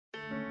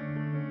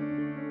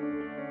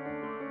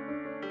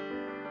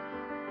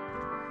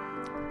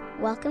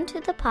Welcome to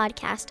the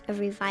podcast of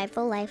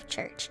Revival Life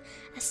Church,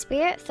 a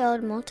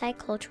spirit-filled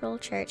multicultural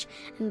church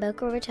in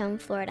Boca Raton,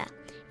 Florida.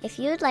 If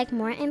you would like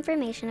more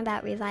information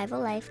about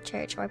Revival Life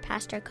Church or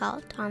Pastor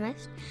Carl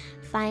Thomas,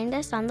 find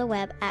us on the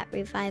web at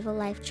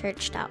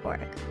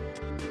revivallifechurch.org.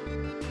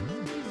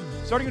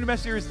 Starting a new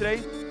message series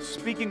today,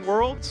 Speaking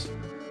Worlds.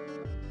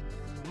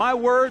 My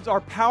words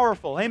are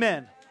powerful.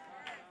 Amen.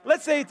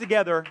 Let's say it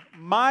together.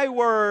 My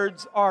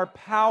words are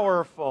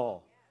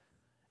powerful.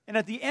 And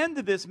at the end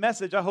of this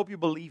message, I hope you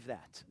believe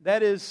that.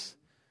 That's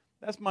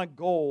my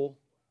goal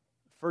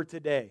for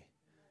today.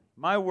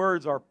 My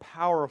words are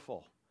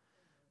powerful.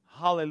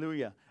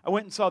 Hallelujah. I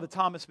went and saw the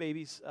Thomas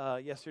babies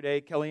yesterday.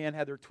 Kellyanne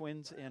had their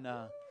twins, and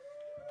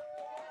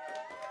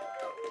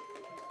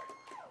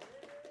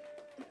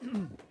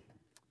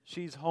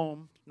she's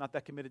home. Not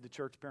that committed to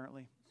church,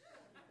 apparently.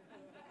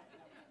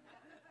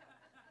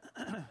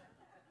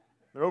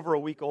 They're over a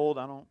week old.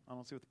 I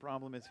don't see what the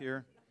problem is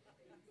here.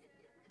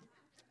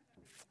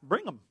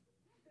 Bring them.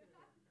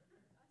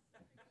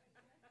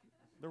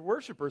 They're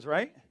worshipers,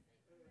 right?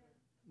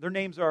 Their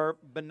names are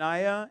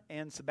Benaiah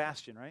and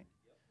Sebastian, right?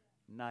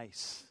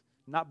 Nice.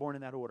 Not born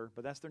in that order,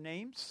 but that's their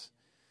names.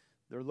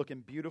 They're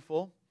looking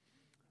beautiful.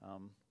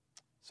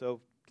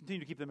 So continue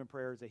to keep them in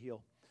prayer as they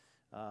heal.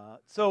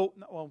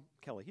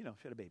 Kelly, she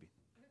had a baby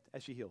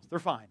as she heals. They're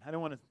fine. I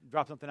don't want to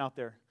drop something out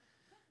there.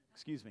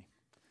 Excuse me.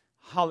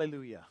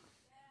 Hallelujah.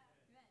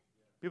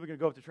 People are going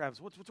to go up to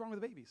Travis. What's wrong with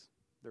the babies?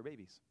 They're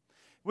babies.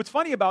 What's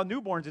funny about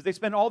newborns is they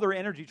spend all their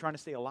energy trying to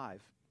stay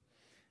alive.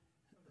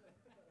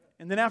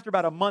 And then after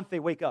about a month, they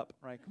wake up,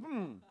 right?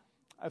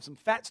 I have some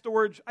fat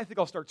storage. I think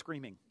I'll start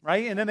screaming,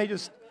 right? And then they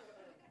just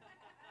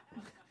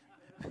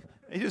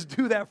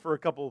do that for a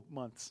couple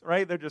months,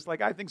 right? They're just like,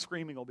 I think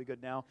screaming will be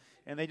good now.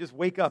 And they just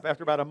wake up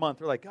after about a month.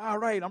 They're like, all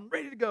right, I'm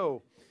ready to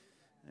go.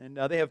 And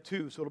they have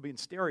two, so it'll be in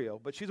stereo.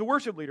 But she's a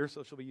worship leader,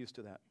 so she'll be used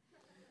to that.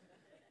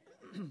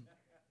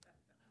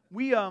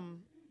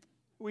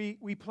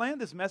 We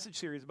planned this message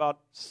series about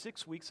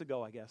 6 weeks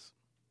ago, I guess.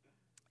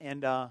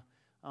 And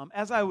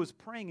as I was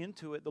praying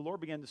into it, the Lord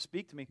began to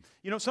speak to me.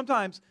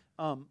 Sometimes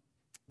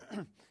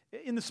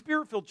in the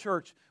Spirit-filled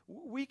church,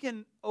 we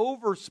can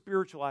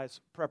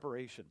over-spiritualize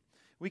preparation.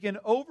 We can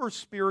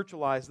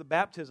over-spiritualize the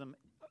baptism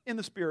in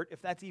the Spirit,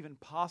 if that's even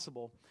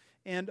possible.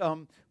 And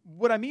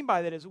what I mean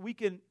by that is we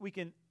can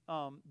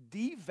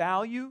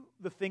devalue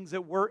the things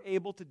that we're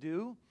able to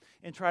do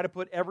and try to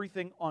put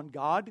everything on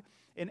God.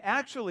 And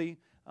actually,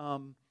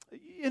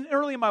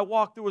 early in my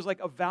walk, there was like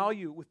a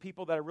value with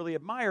people that I really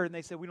admired, and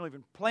they said, we don't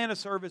even plan a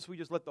service, we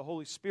just let the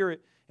Holy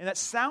Spirit. And that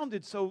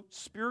sounded so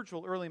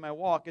spiritual early in my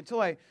walk until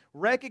I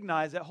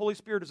recognized that Holy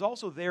Spirit is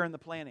also there in the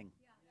planning.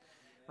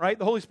 Right?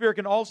 The Holy Spirit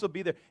can also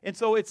be there. And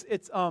so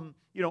the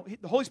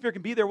Holy Spirit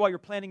can be there while you're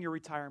planning your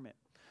retirement.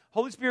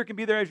 Holy Spirit can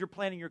be there as you're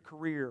planning your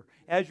career,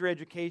 as your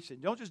education.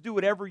 Don't just do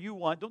whatever you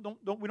want. We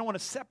don't want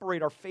to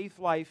separate our faith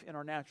life and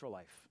our natural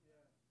life.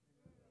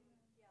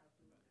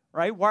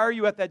 Right? Why are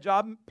you at that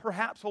job?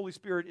 Perhaps Holy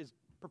Spirit is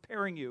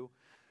preparing you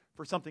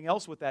for something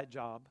else with that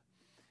job.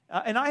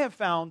 And I have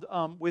found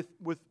with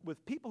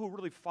people who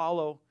really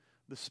follow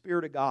the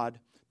Spirit of God,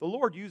 the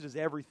Lord uses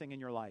everything in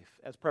your life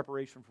as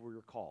preparation for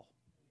your call.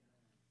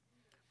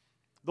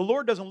 The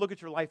Lord doesn't look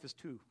at your life as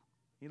two.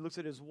 He looks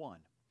at it as one.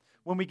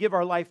 When we give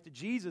our life to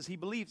Jesus, He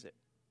believes it.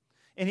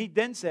 And He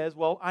then says,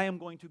 well, I am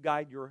going to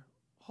guide your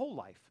whole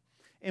life.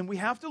 And we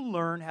have to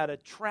learn how to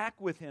track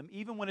with Him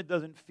even when it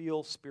doesn't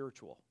feel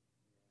spiritual.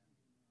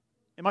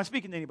 Am I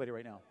speaking to anybody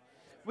right now?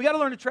 We got to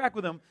learn to track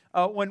with Him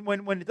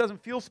when it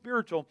doesn't feel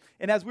spiritual.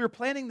 And as we were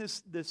planning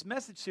this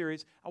message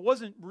series, I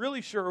wasn't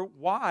really sure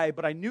why,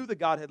 but I knew that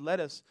God had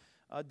led us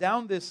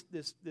down this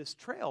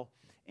trail.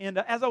 And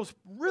as I was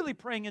really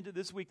praying into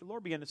this week, the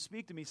Lord began to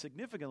speak to me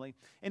significantly.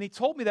 And He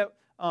told me that,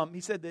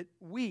 He said that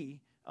we,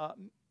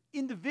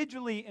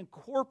 individually and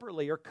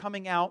corporately, are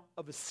coming out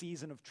of a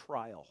season of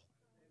trial.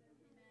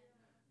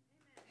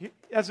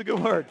 That's a good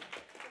word.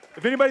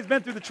 If anybody's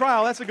been through the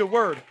trial, that's a good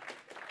word.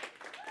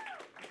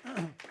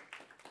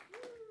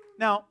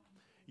 Now,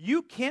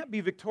 you can't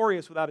be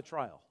victorious without a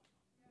trial.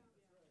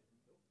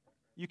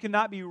 You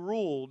cannot be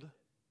ruled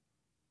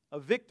a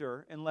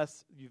victor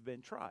unless you've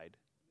been tried.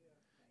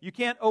 You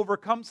can't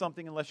overcome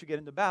something unless you get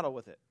into battle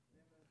with it.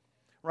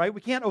 Right?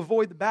 We can't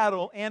avoid the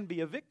battle and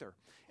be a victor.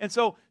 And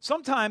so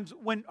sometimes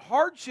when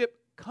hardship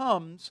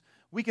comes,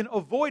 we can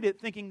avoid it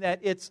thinking that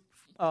it's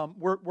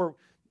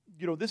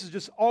this is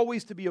just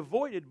always to be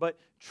avoided, but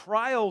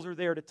trials are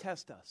there to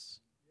test us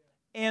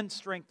and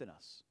strengthen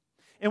us.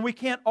 And we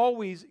can't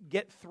always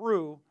get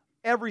through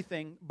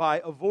everything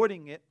by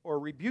avoiding it or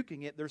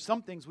rebuking it. There's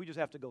some things we just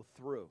have to go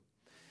through.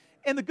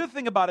 And the good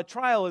thing about a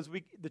trial is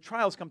the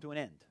trials come to an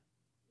end.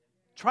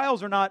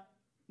 Trials are not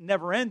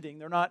never-ending.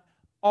 They're not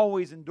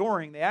always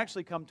enduring. They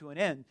actually come to an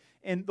end.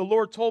 And the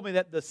Lord told me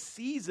that the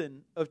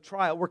season of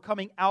trial, we're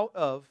coming out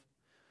of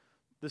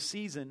the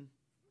season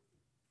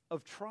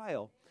of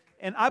trial.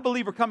 And I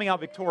believe we're coming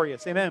out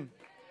victorious. Amen.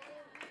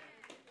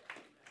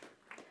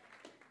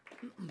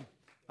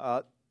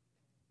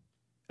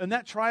 And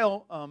that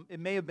trial, it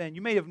may have been,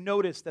 you may have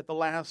noticed that the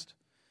last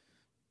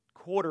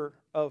quarter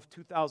of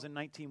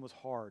 2019 was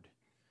hard.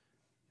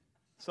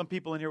 Some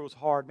people in here was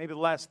hard. Maybe the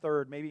last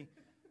third, maybe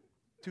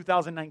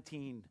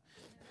 2019.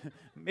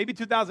 Maybe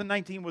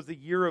 2019 was the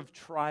year of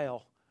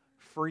trial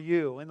for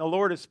you. And the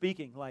Lord is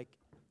speaking like,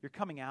 you're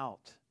coming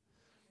out.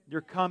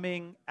 You're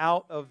coming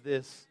out of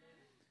this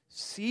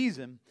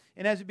season.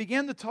 And as He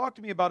began to talk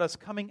to me about us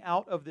coming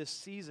out of this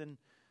season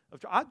of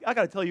trial, I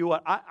got to tell you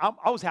what,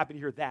 I was happy to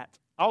hear that.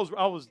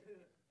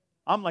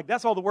 I'm like,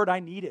 that's all the word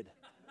I needed.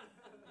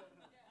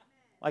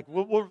 Like,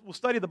 we'll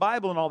study the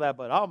Bible and all that,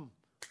 but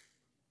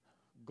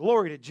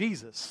glory to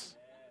Jesus.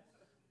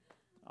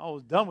 I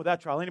was done with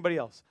that trial. Anybody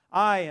else?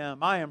 I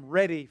am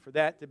ready for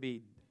that to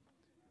be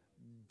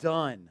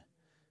done.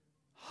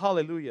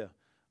 Hallelujah.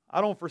 I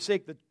don't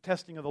forsake the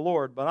testing of the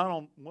Lord, but I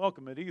don't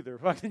welcome it either,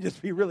 if I can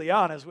just be really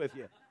honest with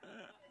you.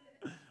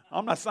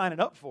 I'm not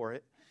signing up for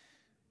it.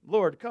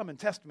 Lord, come and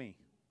test me.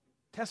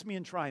 Test me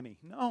and try me.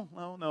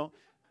 No.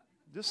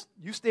 Just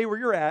you stay where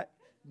you're at.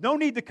 No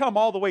need to come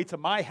all the way to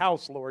my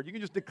house, Lord. You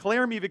can just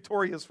declare me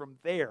victorious from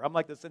there. I'm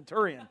like the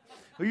centurion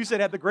who you said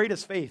had the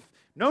greatest faith.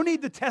 No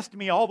need to test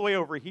me all the way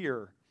over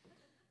here.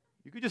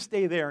 You could just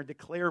stay there and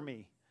declare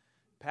me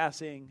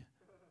passing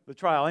the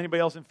trial. Anybody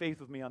else in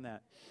faith with me on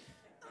that?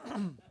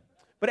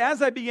 But as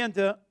he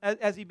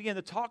began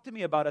to talk to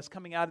me about us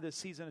coming out of this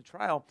season of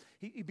trial,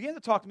 he began to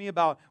talk to me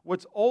about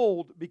what's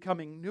old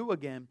becoming new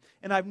again.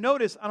 And I've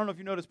noticed, I don't know if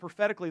you noticed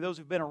prophetically, those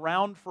who've been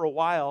around for a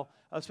while,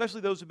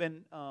 especially those who've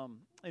been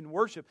in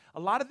worship, a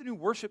lot of the new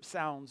worship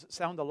sound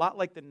a lot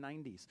like the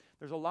 90s.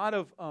 There's a lot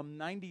of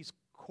 90s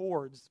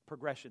chords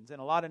progressions and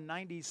a lot of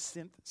 90s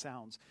synth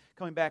sounds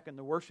coming back in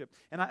the worship.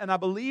 And I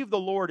believe the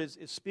Lord is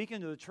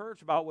speaking to the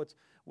church about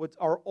what's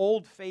our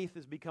old faith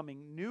is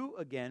becoming new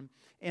again.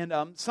 And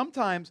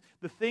sometimes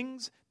the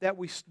things that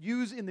we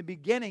use in the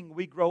beginning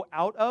we grow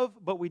out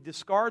of, but we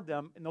discard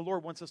them, and the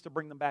Lord wants us to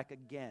bring them back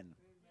again.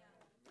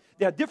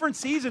 Yeah, different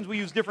seasons we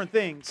use different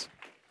things.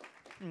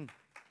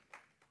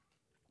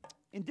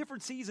 In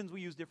different seasons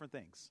we use different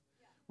things.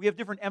 We have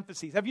different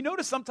emphases. Have you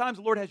noticed sometimes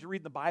the Lord has you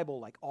read the Bible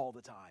like all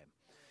the time?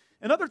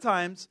 And other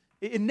times,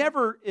 you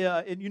never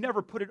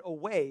put it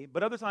away,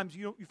 but other times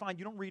you find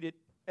you don't read it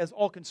as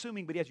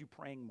all-consuming, but He has you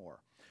praying more,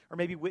 or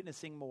maybe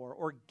witnessing more,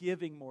 or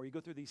giving more. You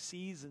go through these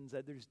seasons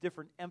that there's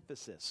different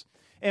emphasis.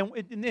 And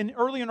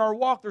early in our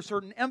walk, there's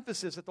certain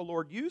emphasis that the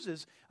Lord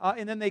uses,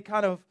 and then we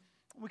kind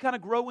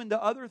of grow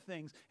into other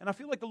things. And I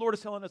feel like the Lord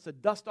is telling us to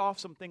dust off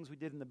some things we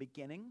did in the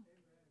beginning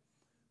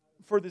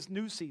for this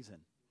new season.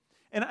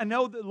 And I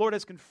know the Lord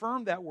has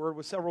confirmed that word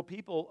with several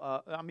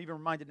people. I'm even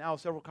reminded now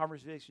of several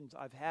conversations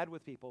I've had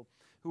with people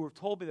who have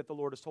told me that the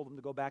Lord has told them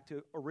to go back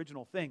to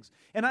original things.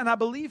 And I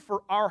believe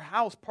for our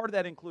house, part of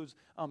that includes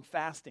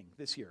fasting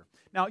this year.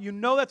 Now, you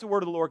know that's a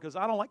word of the Lord because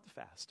I don't like to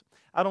fast.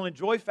 I don't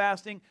enjoy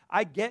fasting.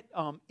 I get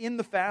in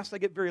the fast, I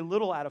get very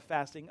little out of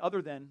fasting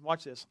other than,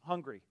 watch this,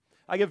 hungry.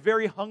 I get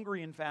very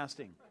hungry in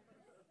fasting.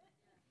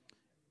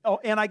 Oh,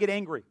 and I get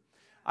angry.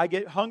 I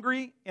get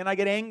hungry and I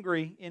get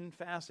angry in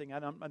fasting.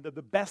 I'm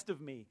the best of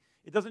me.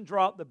 It doesn't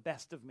draw out the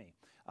best of me.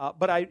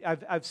 But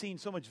I've seen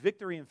so much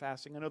victory in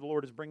fasting. I know the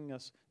Lord is bringing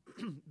us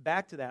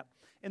back to that.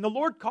 And the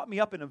Lord caught me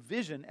up in a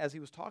vision as He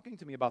was talking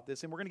to me about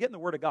this. And we're going to get in the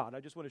Word of God. I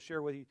just want to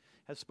share what He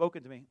has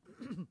spoken to me.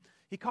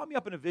 He caught me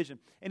up in a vision.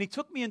 And He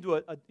took me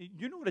into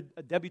you know what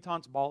a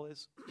debutante's ball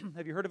is?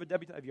 Have you heard of a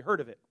debutante? Have you heard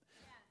of it?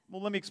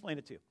 Well, let me explain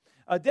it to you.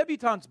 A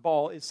debutante's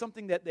ball is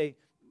something that it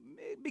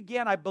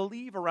began, I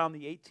believe, around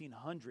the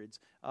 1800s,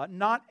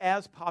 not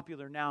as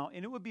popular now,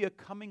 and it would be a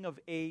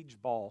coming-of-age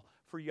ball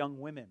for young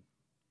women.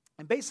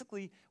 And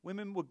basically,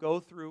 women would go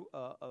through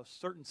a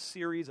certain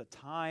series, a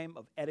time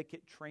of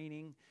etiquette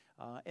training,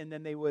 and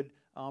then they would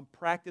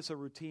practice a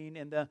routine.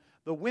 And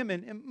the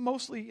women, and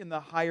mostly in the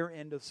higher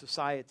end of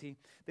society,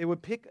 they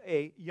would pick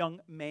a young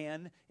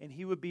man, and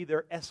he would be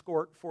their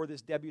escort for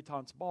this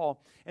debutante's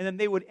ball. And then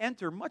they would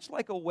enter, much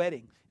like a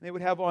wedding. And they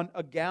would have on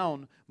a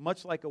gown,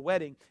 much like a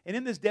wedding. And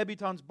in this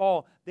debutante's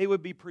ball, they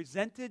would be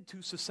presented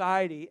to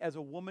society as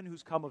a woman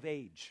who's come of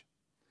age.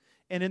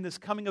 And in this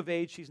coming of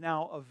age, she's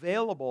now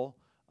available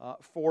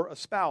for a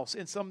spouse.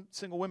 And some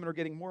single women are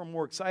getting more and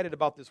more excited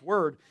about this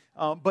word,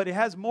 but it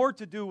has more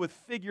to do with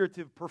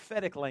figurative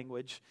prophetic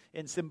language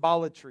and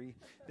symbolatry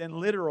than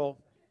literal.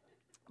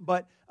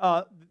 But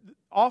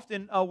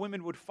often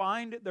women would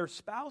find their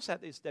spouse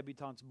at this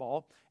debutante's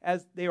ball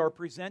as they are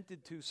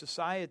presented to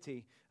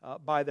society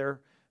by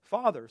their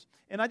fathers.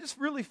 And I just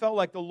really felt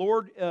like the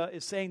Lord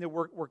is saying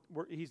that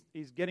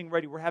He's getting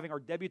ready. We're having our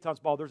debutante's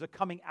ball. There's a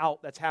coming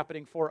out that's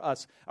happening for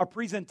us, a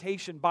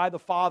presentation by the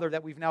Father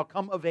that we've now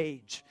come of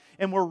age,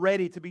 and we're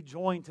ready to be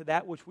joined to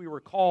that which we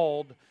were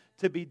called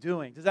to be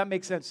doing. Does that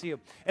make sense to you?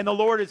 And the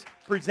Lord is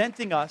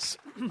presenting us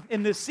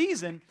in this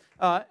season,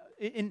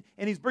 and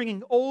He's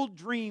bringing old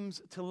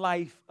dreams to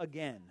life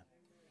again.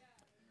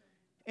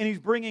 And He's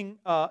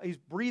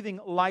breathing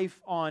life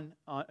on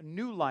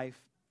new life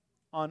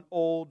on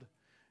old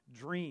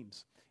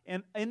dreams.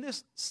 And in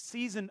this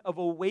season of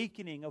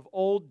awakening of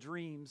old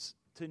dreams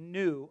to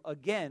new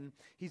again.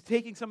 He's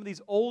taking some of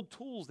these old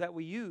tools that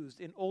we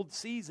used in old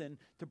season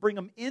to bring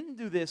them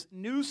into this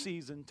new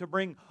season, to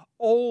bring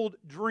old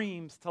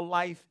dreams to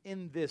life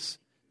in this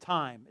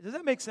time. Does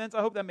that make sense?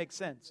 I hope that makes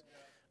sense.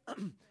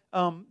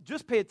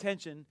 Just pay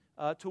attention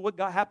to what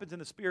God happens in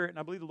the Spirit, and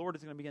I believe the Lord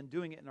is going to begin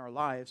doing it in our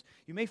lives.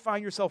 You may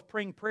find yourself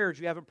praying prayers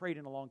you haven't prayed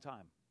in a long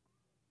time.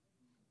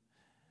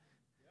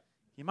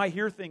 You might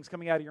hear things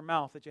coming out of your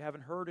mouth that you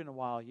haven't heard in a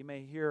while. You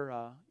may hear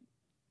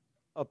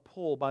a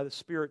pull by the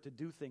Spirit to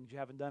do things you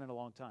haven't done in a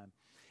long time.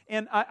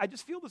 And I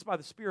just feel this by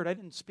the Spirit. I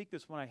didn't speak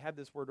this when I had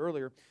this word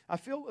earlier. I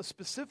feel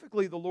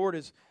specifically the Lord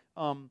is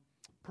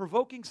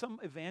provoking some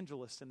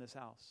evangelists in this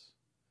house.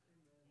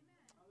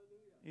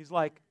 He's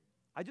like,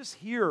 I just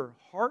hear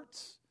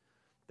hearts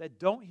that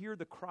don't hear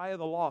the cry of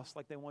the lost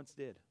like they once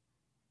did.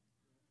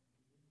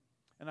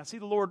 And I see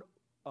the Lord,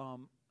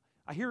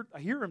 I hear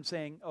Him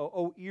saying,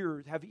 oh,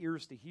 ears, have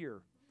ears to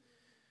hear.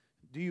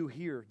 Do you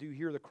hear? Do you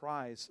hear the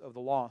cries of the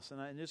lost?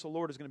 And just the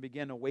Lord is going to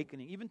begin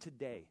awakening, even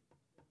today.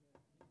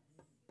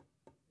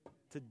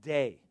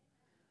 Today.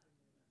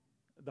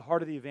 The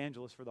heart of the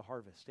evangelist for the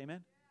harvest.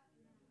 Amen?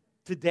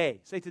 Today.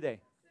 Say today.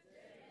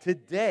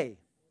 Today.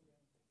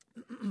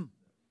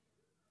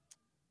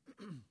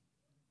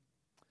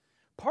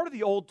 Part of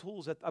the old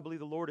tools that I believe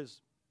the Lord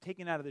is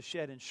taking out of the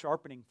shed and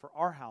sharpening for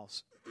our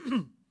house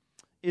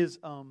is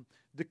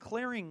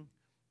declaring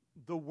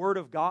the Word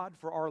of God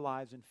for our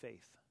lives in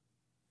faith.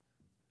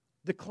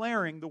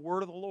 Declaring the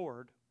Word of the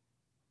Lord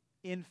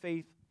in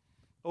faith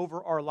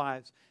over our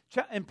lives.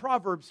 In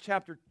Proverbs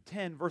chapter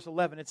 10, verse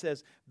 11, it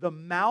says, the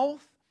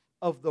mouth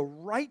of the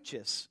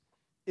righteous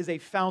is a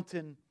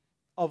fountain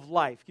of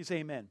life. Can you say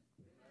amen?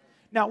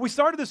 Now, we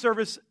started the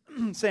service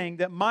saying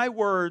that my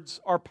words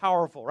are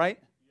powerful, right?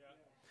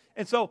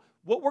 And so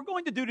what we're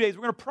going to do today is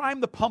we're going to prime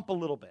the pump a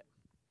little bit.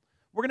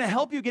 We're going to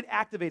help you get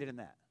activated in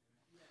that.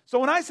 So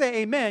when I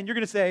say amen, you're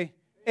going to say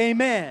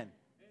amen.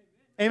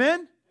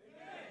 Amen?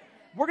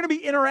 We're going to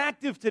be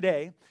interactive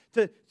today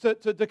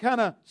to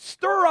kind of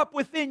stir up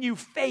within you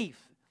faith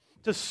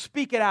to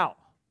speak it out.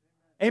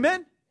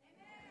 Amen?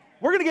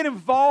 We're going to get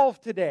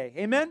involved today.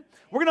 Amen?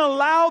 We're going to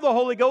allow the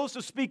Holy Ghost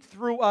to speak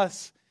through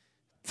us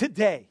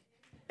today.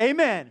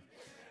 Amen.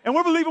 And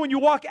we're believing when you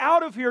walk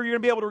out of here, you're going to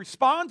be able to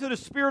respond to the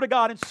Spirit of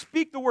God and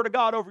speak the Word of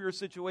God over your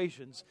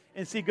situations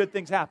and see good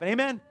things happen.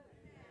 Amen?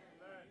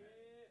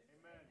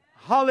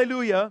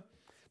 Hallelujah.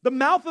 The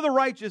mouth of the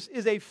righteous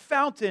is a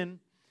fountain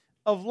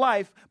of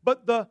life,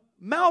 but the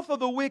mouth of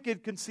the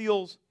wicked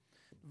conceals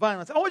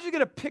violence. I want you to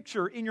get a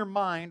picture in your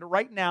mind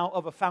right now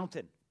of a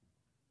fountain.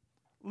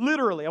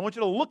 Literally, I want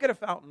you to look at a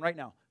fountain right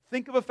now.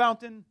 Think of a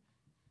fountain.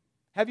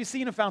 Have you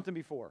seen a fountain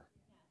before?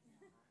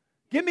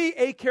 Give me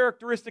a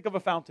characteristic of a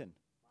fountain.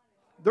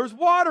 There's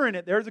water in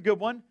it. There's a good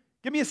one.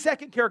 Give me a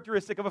second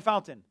characteristic of a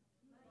fountain.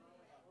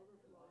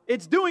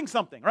 It's doing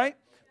something, right?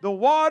 The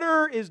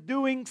water is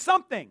doing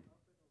something,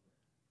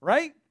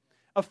 right?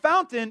 A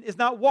fountain is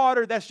not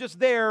water that's just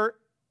there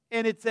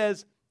and it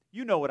says,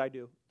 you know what I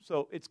do,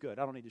 so it's good.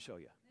 I don't need to show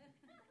you.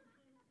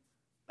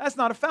 That's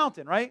not a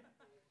fountain, right?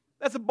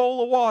 That's a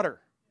bowl of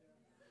water.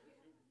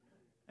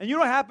 And you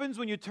know what happens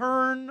when you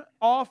turn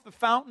off the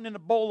fountain in a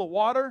bowl of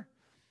water?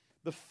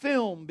 The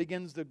film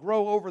begins to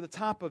grow over the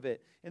top of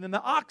it. And then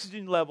the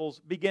oxygen levels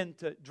begin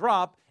to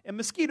drop. And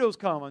mosquitoes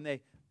come and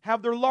they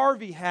have their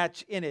larvae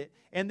hatch in it.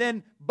 And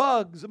then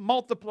bugs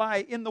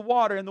multiply in the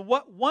water. And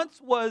what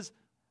once was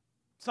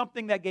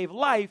something that gave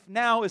life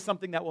now is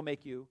something that will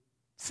make you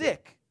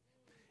sick.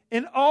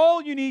 And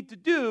all you need to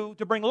do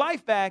to bring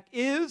life back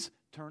is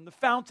turn the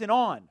fountain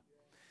on.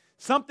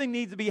 Something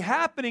needs to be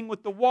happening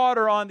with the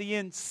water on the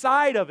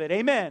inside of it.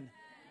 Amen.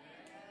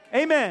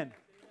 Amen.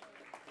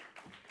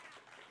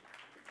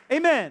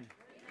 Amen.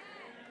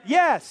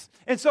 Yes.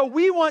 And so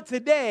we want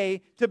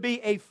today to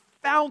be a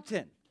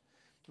fountain.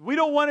 We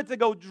don't want it to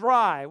go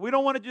dry. We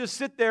don't want to just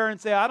sit there and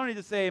say, I don't need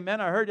to say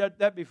amen. I heard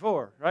that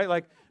before, right?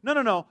 Like,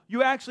 no.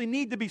 You actually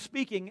need to be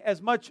speaking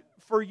as much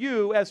for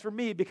you as for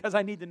me because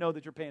I need to know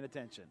that you're paying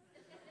attention.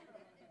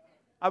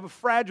 I have a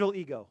fragile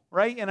ego,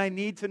 right? And I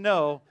need to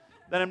know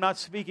that I'm not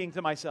speaking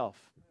to myself.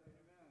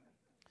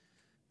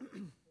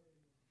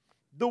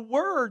 The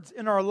words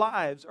in our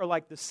lives are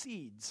like the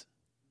seeds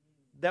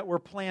that we're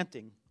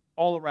planting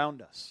all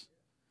around us.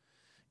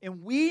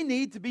 And we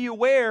need to be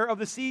aware of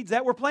the seeds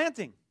that we're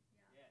planting.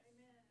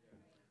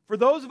 For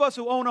those of us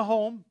who own a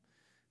home,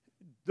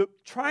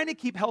 trying to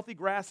keep healthy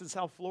grass in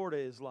South Florida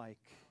is like,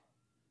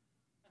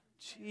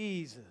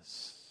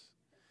 Jesus.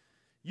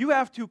 You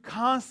have to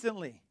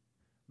constantly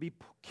be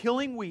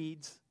killing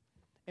weeds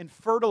and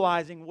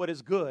fertilizing what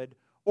is good,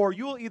 or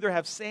you will either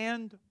have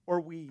sand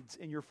or weeds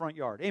in your front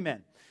yard.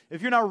 Amen.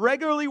 If you're not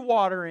regularly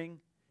watering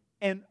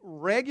and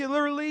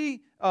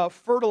regularly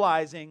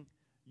fertilizing,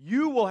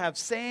 you will have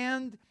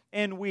sand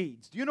and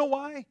weeds. Do you know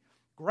why?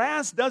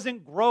 Grass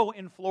doesn't grow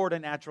in Florida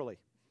naturally.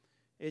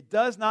 It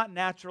does not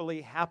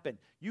naturally happen.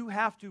 You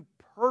have to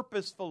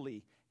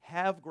purposefully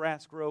have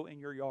grass grow in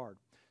your yard.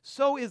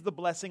 So is the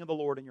blessing of the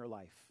Lord in your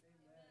life.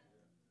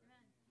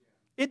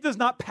 It does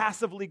not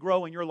passively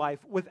grow in your life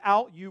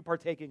without you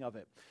partaking of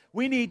it.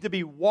 We need to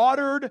be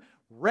watered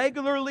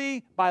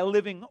regularly by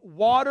living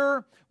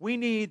water. We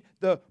need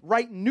the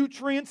right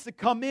nutrients to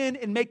come in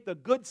and make the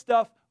good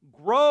stuff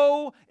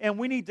grow. And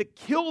we need to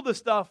kill the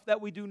stuff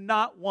that we do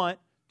not want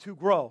to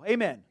grow.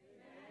 Amen.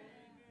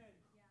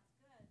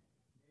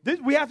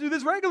 We have to do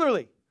this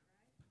regularly.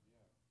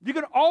 You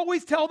can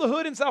always tell the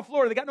hood in South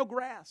Florida, they got no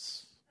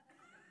grass.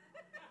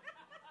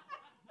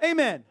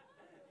 Amen.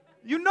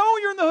 You know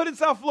you're in the hood in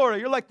South Florida.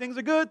 You're like, things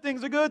are good,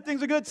 things are good,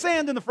 things are good.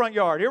 Sand in the front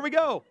yard. Here we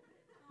go.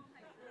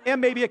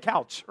 And maybe a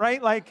couch,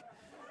 right? Like,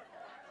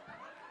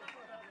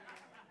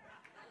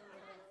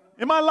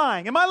 am I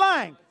lying? Am I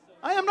lying?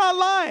 I am not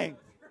lying.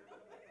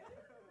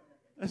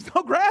 There's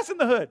no grass in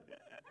the hood.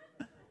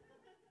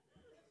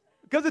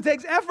 Because it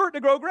takes effort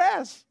to grow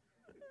grass.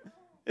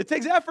 It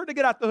takes effort to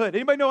get out the hood.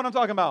 Anybody know what I'm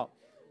talking about?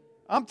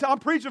 I'm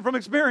preaching from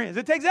experience.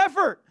 It takes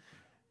effort.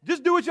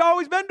 Just do what you've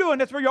always been doing.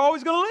 That's where you're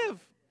always going to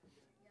live.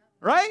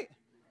 Right?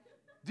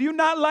 Do you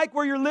not like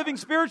where you're living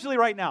spiritually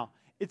right now?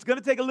 It's going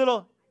to take a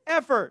little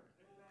effort.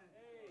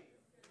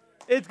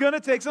 It's going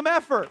to take some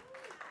effort.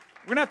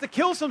 We're going to have to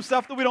kill some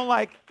stuff that we don't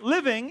like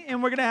living,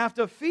 and we're going to have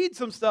to feed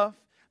some stuff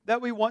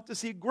that we want to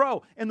see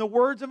grow. And the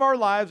words of our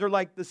lives are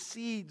like the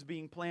seeds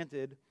being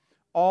planted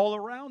all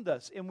around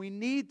us, and we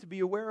need to be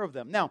aware of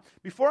them. Now,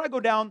 before I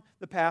go down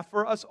the path,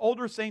 for us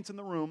older saints in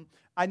the room,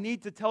 I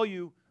need to tell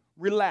you,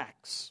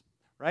 relax,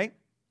 right?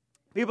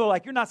 People are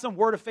like, you're not some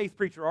word of faith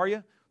preacher, are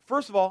you?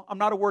 First of all, I'm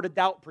not a word of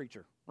doubt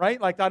preacher, right?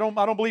 Like, I don't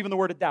believe in the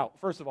word of doubt,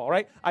 first of all,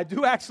 right? I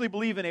do actually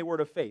believe in a word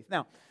of faith.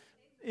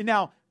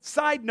 Now,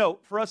 side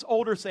note for us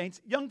older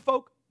saints, young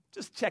folk,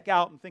 just check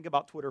out and think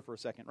about Twitter for a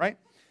second, right?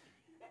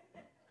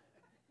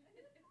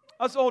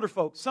 Us older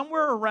folks,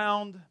 somewhere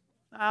around,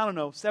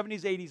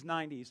 70s, 80s,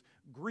 90s,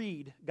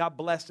 greed got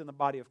blessed in the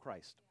body of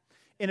Christ.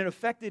 And it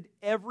affected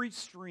every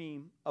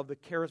stream of the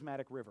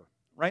charismatic river,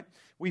 right?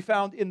 We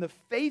found in the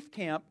faith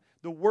camp,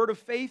 the word of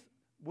faith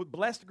with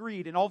blessed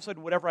greed, and all of a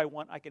sudden, whatever I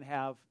want, I can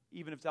have,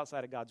 even if it's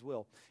outside of God's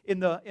will. In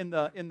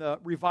the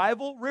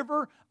revival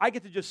river, I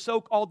get to just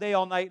soak all day,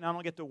 all night, and I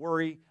don't get to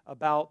worry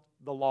about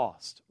the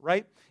lost,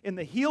 right? In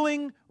the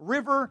healing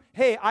river,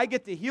 hey, I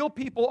get to heal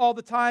people all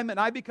the time, and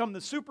I become the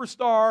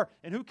superstar,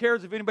 and who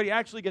cares if anybody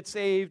actually gets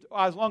saved,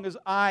 as long as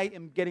I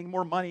am getting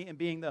more money and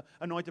being the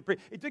anointed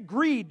priest.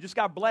 Greed just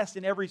got blessed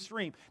in every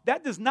stream.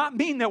 That does not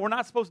mean that we're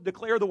not supposed to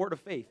declare the word of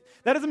faith.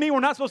 That doesn't mean we're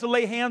not supposed to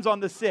lay hands on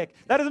the sick.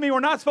 That doesn't mean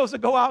we're not supposed to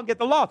go out and get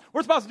the lost.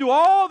 We're supposed to do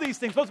all these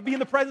things, supposed to be in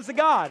the presence of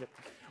God.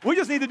 We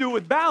just need to do it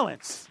with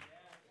balance.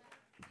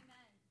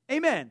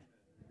 Amen.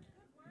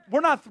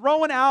 We're not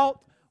throwing out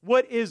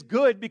what is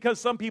good because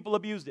some people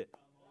abused it.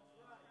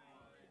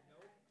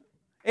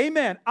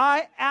 Amen.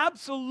 I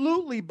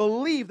absolutely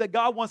believe that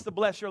God wants to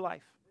bless your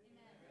life.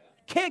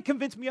 Can't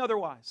convince me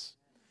otherwise.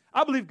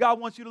 I believe God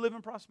wants you to live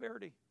in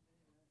prosperity.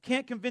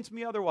 Can't convince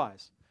me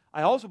otherwise.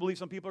 I also believe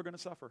some people are going to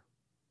suffer.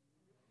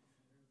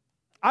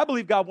 I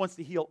believe God wants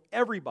to heal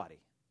everybody.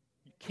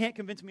 You can't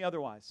convince me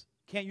otherwise.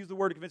 Can't use the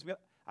word to convince me.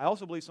 I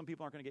also believe some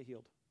people aren't going to get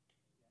healed.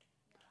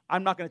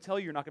 I'm not going to tell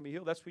you you're not going to be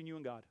healed. That's between you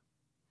and God.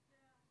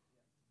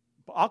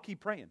 But I'll keep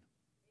praying.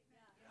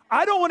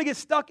 I don't want to get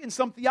stuck in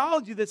some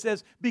theology that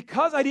says,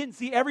 because I didn't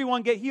see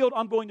everyone get healed,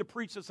 I'm going to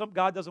preach that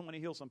God doesn't want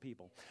to heal some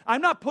people.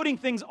 I'm not putting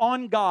things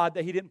on God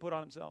that he didn't put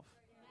on himself.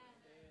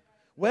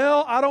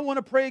 Well, I don't want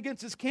to pray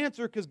against this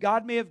cancer because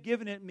God may have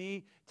given it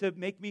me to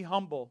make me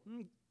humble.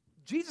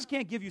 Jesus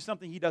can't give you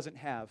something he doesn't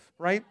have,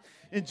 right?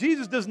 And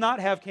Jesus does not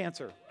have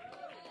cancer.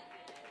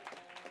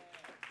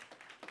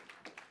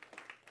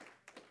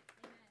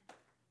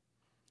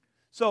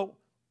 So,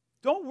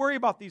 don't worry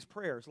about these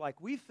prayers.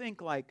 Like, we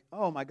think like,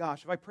 oh my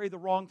gosh, if I pray the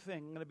wrong thing,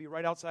 I'm going to be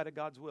right outside of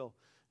God's will.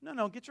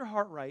 No, get your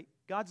heart right.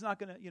 God's not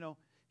going to,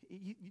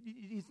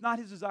 it's not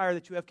his desire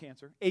that you have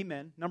cancer.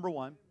 Amen, number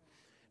one.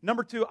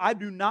 Number two, I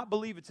do not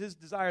believe it's his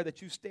desire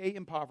that you stay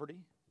in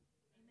poverty.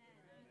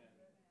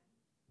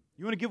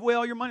 You want to give away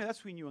all your money? That's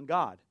between you and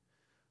God.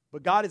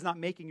 But God is not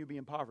making you be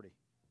in poverty.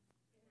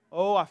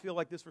 Oh, I feel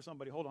like this for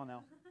somebody. Hold on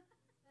now.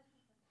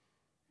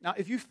 Now,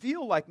 if you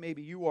feel like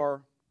maybe you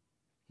are,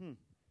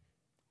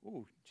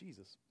 oh,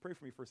 Jesus. Pray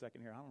for me for a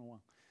second here. I don't know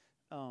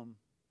why.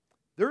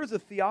 There is a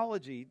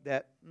theology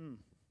that,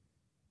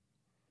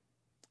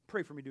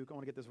 pray for me, Duke. I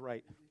want to get this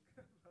right.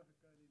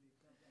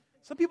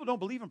 Some people don't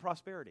believe in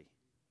prosperity.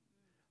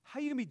 How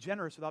are you going to be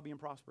generous without being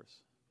prosperous?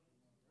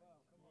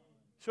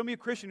 Show me a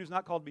Christian who's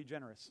not called to be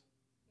generous.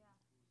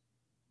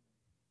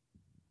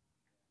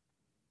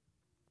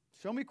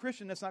 Show me a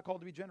Christian that's not called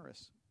to be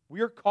generous.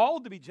 We are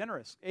called to be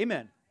generous.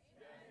 Amen.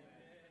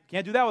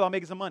 Can't do that without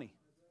making some money.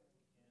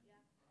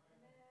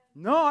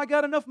 No, I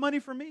got enough money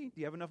for me.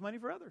 Do you have enough money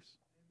for others?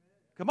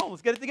 Come on,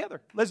 let's get it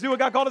together. Let's do what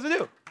God called us to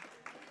do.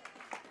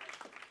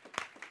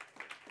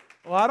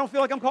 Well, I don't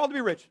feel like I'm called to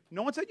be rich.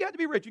 No one said you have to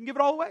be rich. You can give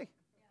it all away.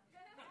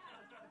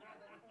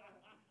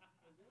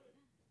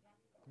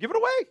 Give it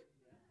away.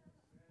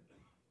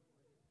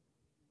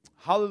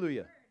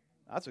 Hallelujah.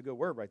 That's a good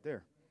word right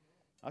there.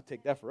 I'll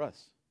take that for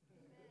us.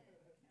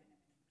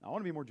 I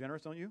want to be more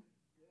generous, don't you?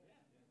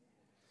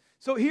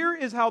 So here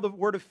is how the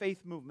Word of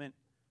Faith movement,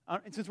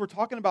 and since we're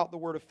talking about the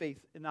Word of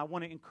Faith, and I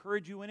want to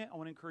encourage you in it, I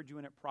want to encourage you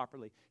in it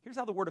properly. Here's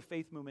how the Word of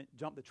Faith movement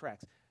jumped the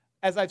tracks.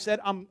 As I've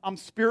said, I'm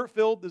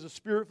Spirit-filled. There's a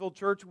Spirit-filled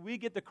church. We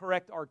get to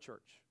correct our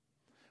church.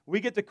 We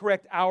get to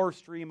correct our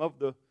stream of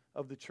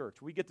the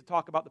church. We get to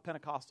talk about the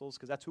Pentecostals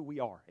because that's who we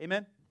are.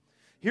 Amen?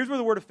 Here's where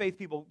the Word of Faith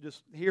people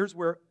here's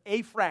where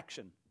a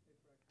fraction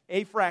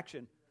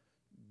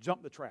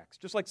jump the tracks.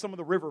 Just like some of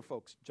the river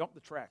folks jump the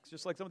tracks.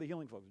 Just like some of the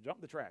healing folks jump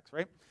the tracks,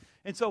 right?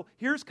 And so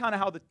here's kind of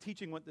how the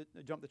teaching went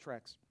to jump the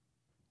tracks.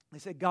 They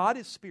said God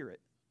is spirit.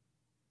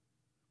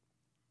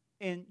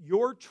 And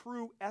your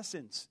true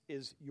essence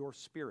is your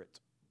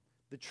spirit.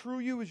 The true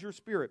you is your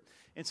spirit.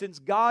 And since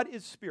God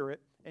is spirit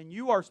and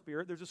you are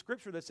spirit, there's a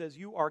scripture that says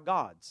you are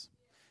God's.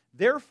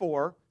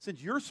 Therefore,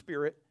 since you're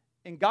spirit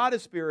and God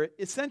is spirit,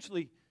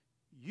 essentially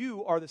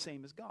you are the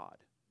same as God.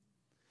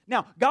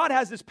 Now, God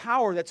has this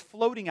power that's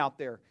floating out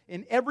there,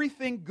 and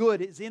everything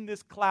good is in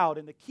this cloud,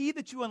 and the key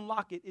that you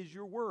unlock it is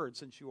your word,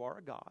 since you are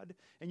a God,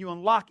 and you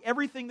unlock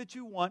everything that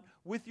you want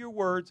with your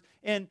words,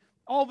 and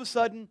all of a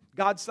sudden,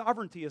 God's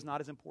sovereignty is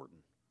not as important.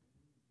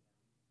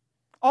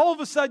 All of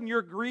a sudden,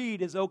 your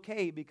greed is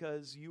okay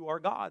because you are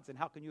God's, and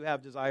how can you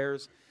have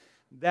desires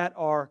that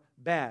are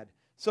bad?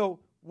 So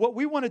what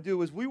we want to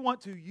do is we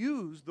want to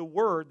use the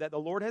word that the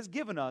Lord has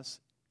given us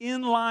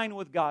in line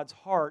with God's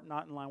heart,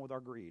 not in line with our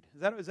greed.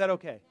 Is that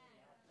okay?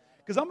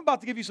 Because I'm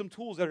about to give you some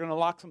tools that are going to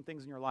lock some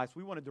things in your life.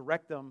 We want to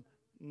direct them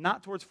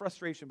not towards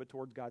frustration, but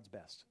towards God's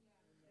best.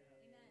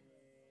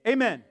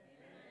 Amen.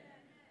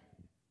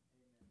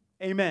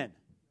 Amen.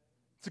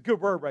 It's a good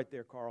word right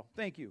there, Carl.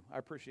 Thank you. I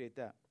appreciate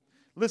that.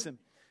 Listen,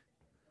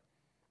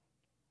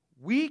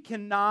 we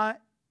cannot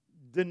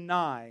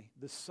deny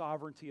the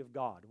sovereignty of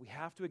God. We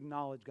have to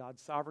acknowledge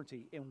God's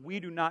sovereignty, and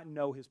we do not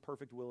know His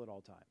perfect will at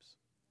all times.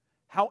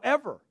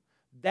 However,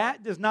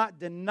 that does not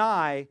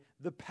deny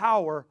the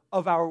power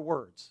of our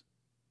words.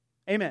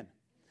 Amen.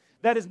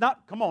 That is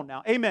not, come on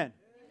now, amen.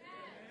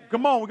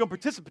 Come on, we're going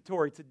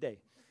participatory today.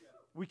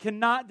 We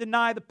cannot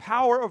deny the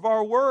power of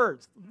our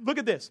words. Look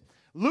at this.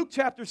 Luke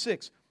chapter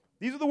 6.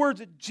 These are the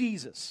words of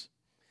Jesus.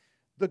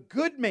 The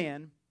good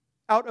man,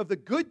 out of the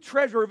good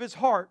treasure of his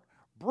heart,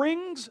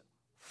 brings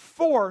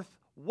forth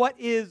what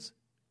is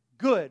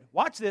good.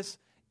 Watch this.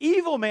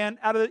 Evil man,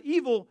 out of the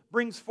evil,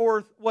 brings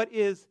forth what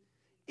is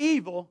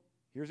evil.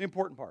 Here's the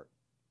important part.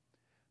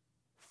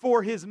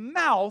 For his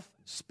mouth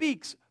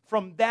speaks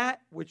from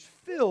that which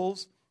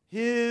fills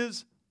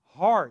his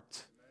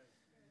heart.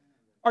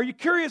 Are you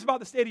curious about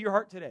the state of your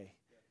heart today?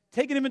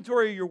 Take an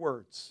inventory of your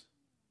words.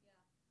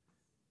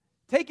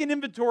 Take an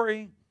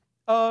inventory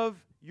of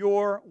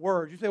your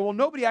words. You say, well,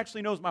 nobody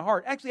actually knows my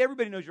heart. Actually,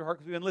 everybody knows your heart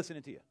because we've been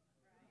listening to you.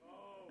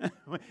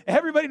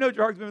 Everybody knows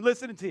your heart because we've been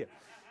listening to you.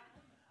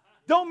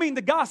 Don't mean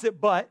to gossip,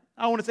 but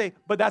I want to say,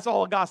 but that's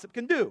all a gossip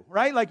can do,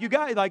 right? Like you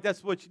guys, like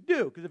that's what you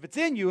do. Because if it's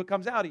in you, it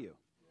comes out of you.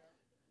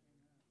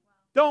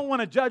 Don't want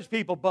to judge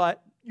people,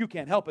 but you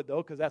can't help it,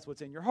 though, because that's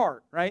what's in your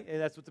heart, right?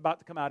 And that's what's about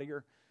to come out of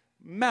your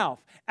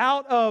mouth.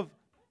 Out of,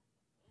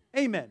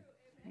 amen.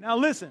 Now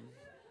listen,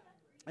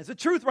 it's the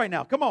truth right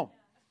now. Come on.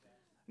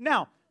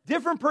 Now,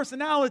 different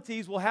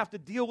personalities will have to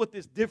deal with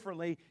this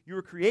differently. You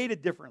were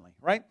created differently,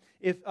 right?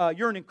 If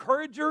you're an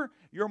encourager,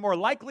 you're more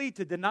likely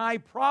to deny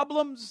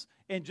problems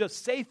and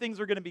just say things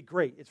are going to be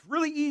great. It's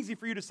really easy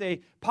for you to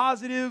say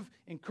positive,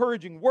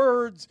 encouraging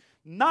words,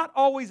 not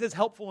always as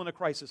helpful in a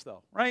crisis,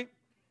 though, right?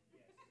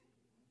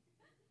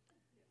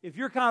 If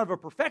you're kind of a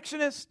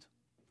perfectionist,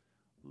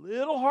 a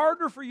little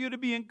harder for you to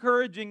be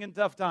encouraging in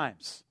tough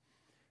times.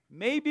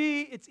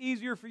 Maybe it's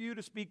easier for you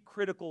to speak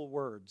critical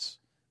words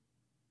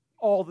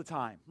all the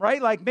time,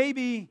 right? Like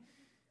maybe,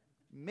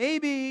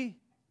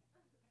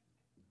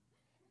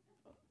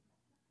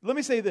 let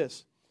me say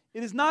this.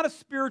 It is not a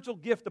spiritual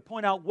gift to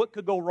point out what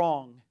could go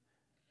wrong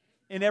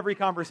in every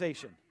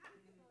conversation.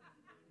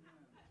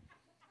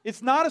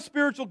 It's not a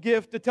spiritual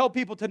gift to tell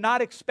people to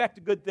not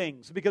expect good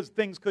things because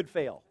things could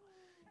fail.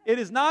 It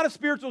is not a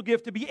spiritual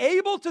gift to be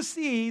able to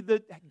see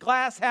the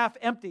glass half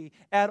empty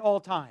at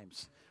all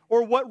times,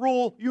 or what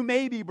rule you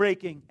may be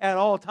breaking at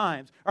all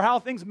times, or how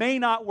things may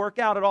not work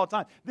out at all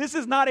times. This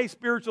is not a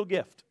spiritual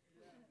gift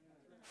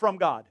from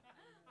God.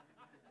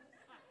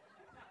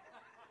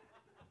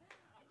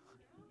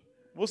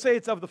 We'll say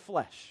it's of the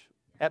flesh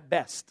at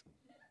best.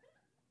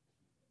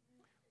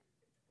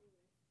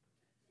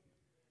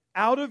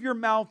 Out of your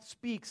mouth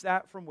speaks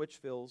that from which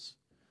fills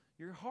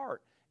your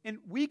heart. And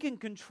we can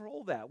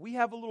control that. We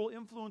have a little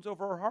influence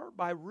over our heart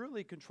by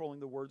really controlling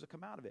the words that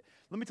come out of it.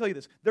 Let me tell you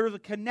this. There is a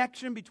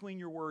connection between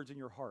your words and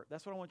your heart.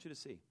 That's what I want you to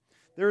see.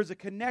 There is a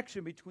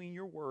connection between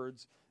your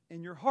words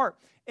and your heart.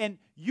 And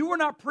you are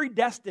not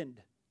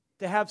predestined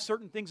to have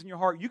certain things in your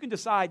heart. You can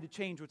decide to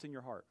change what's in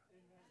your heart.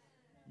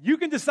 You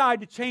can decide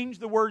to change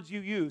the words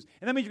you use.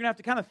 And that means you're going to have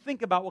to kind of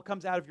think about what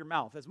comes out of your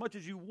mouth. As much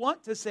as you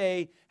want to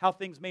say how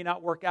things may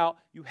not work out,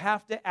 you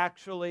have to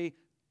actually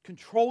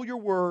control your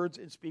words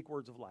and speak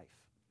words of life.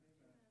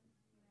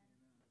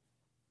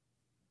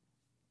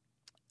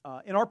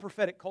 In our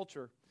prophetic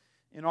culture,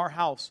 in our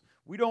house,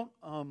 we don't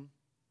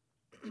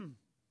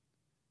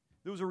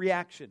There was a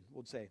reaction,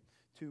 we'll say,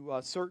 to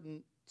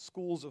certain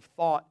schools of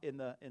thought in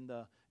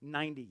the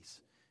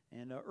 90s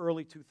and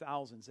early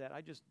 2000s that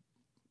I just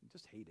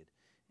hated.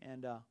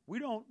 And we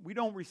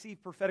don't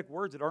receive prophetic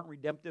words that aren't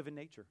redemptive in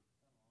nature.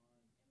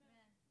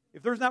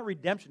 If there's not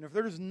redemption, if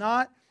there's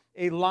not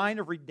a line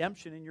of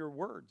redemption in your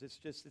words,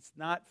 it's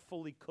not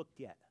fully cooked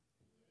yet.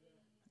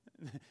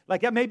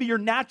 Like that may be your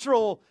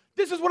natural,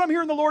 this is what I'm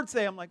hearing the Lord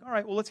say. I'm like, all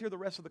right, well, let's hear the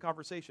rest of the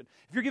conversation.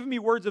 If you're giving me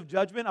words of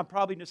judgment, I'm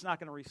probably just not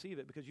going to receive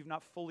it because you've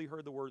not fully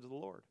heard the words of the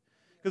Lord.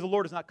 Because the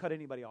Lord does not cut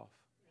anybody off.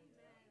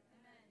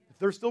 If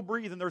they're still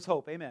breathing, there's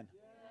hope. Amen.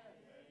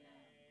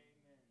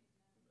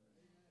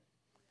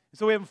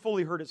 So we haven't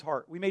fully heard his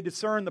heart. We may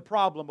discern the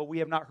problem, but we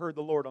have not heard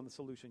the Lord on the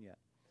solution yet.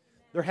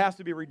 There has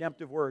to be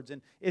redemptive words.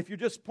 And if you're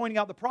just pointing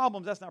out the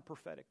problems, that's not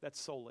prophetic.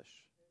 That's soulish.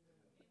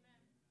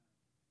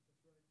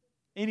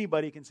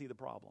 Anybody can see the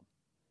problem.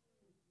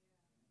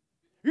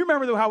 You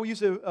remember how we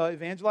used to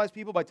evangelize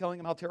people by telling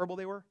them how terrible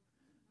they were?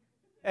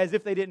 As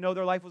if they didn't know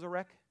their life was a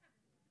wreck?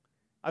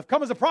 I've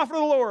come as a prophet of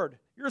the Lord.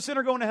 You're a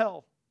sinner going to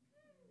hell.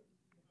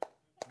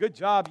 Good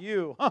job,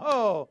 you.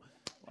 Oh,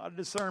 a lot of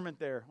discernment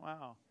there.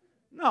 Wow.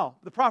 No,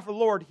 the prophet of the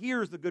Lord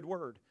hears the good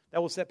word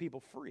that will set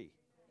people free.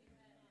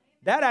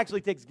 That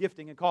actually takes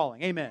gifting and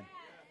calling. Amen.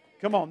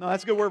 Come on. No,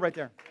 that's a good word right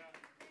there.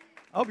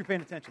 I hope you're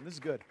paying attention. This is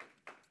good.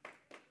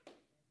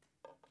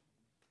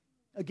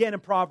 Again, in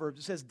Proverbs,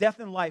 it says, death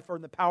and life are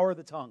in the power of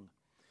the tongue,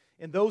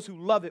 and those who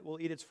love it will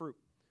eat its fruit.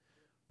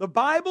 The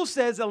Bible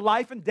says that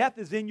life and death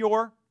is in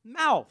your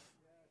mouth.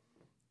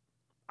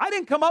 I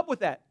didn't come up with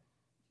that.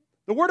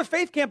 The Word of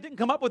Faith Camp didn't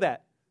come up with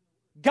that.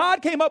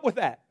 God came up with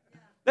that.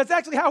 That's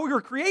actually how we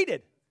were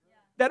created.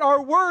 That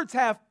our words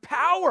have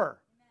power.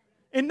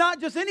 And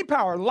not just any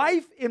power.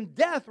 Life and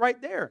death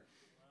right there.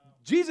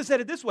 Jesus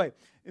said it this way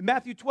in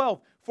Matthew 12.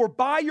 For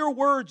by your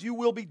words you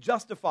will be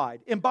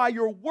justified. And by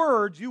your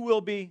words you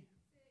will be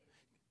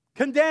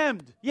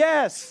condemned.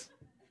 Yes.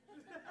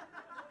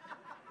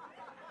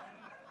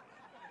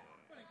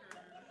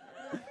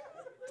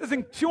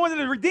 She wanted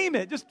to redeem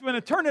it. Just want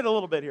to turn it a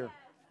little bit here.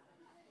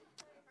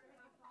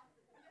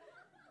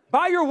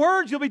 By your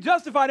words you'll be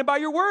justified, and by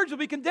your words you'll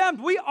be condemned.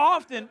 We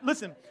often,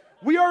 listen,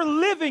 we are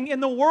living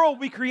in the world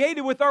we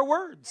created with our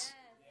words.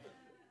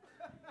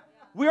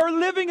 We are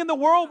living in the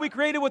world we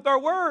created with our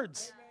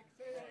words.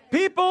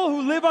 People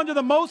who live under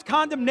the most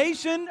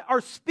condemnation are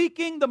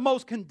speaking the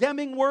most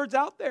condemning words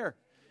out there.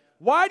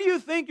 Why do you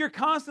think you're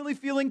constantly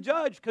feeling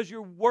judged? Because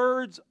your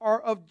words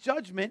are of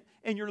judgment,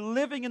 and you're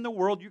living in the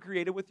world you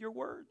created with your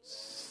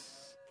words.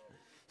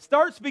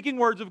 Start speaking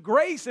words of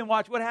grace and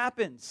watch what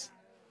happens.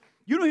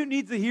 You know who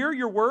needs to hear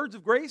your words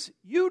of grace?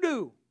 You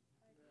do.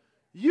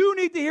 You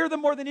need to hear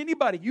them more than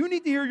anybody. You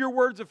need to hear your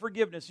words of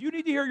forgiveness. You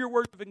need to hear your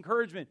words of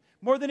encouragement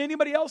more than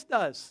anybody else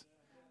does.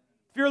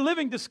 If you're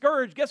living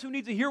discouraged, guess who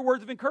needs to hear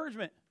words of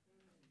encouragement?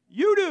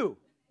 You do.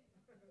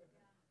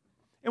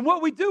 And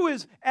what we do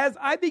is, as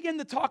I begin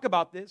to talk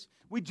about this,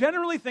 we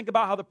generally think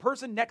about how the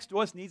person next to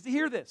us needs to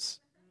hear this.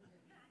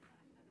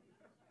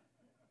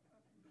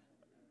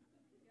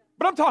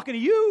 But I'm talking to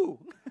you.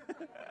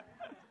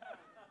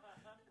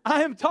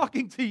 I am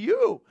talking to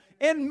you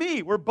and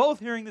me. We're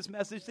both hearing this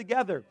message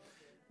together.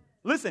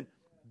 Listen,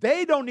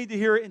 they don't need to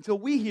hear it until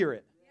we hear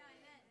it.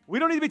 We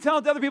don't need to be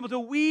telling it to other people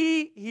until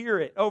we hear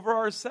it over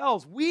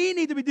ourselves. We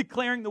need to be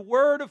declaring the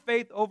word of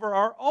faith over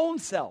our own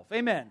self.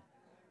 Amen.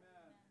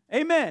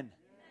 Amen.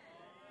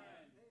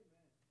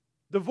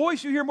 The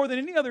voice you hear more than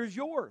any other is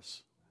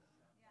yours.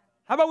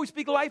 How about we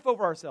speak life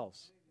over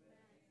ourselves?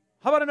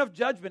 How about enough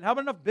judgment? How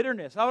about enough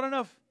bitterness? How about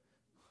enough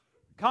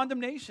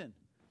condemnation?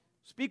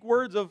 Speak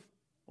words of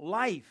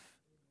life.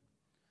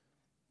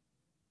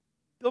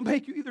 They'll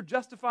make you either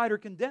justified or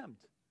condemned.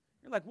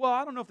 You're like, well,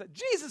 I don't know if that.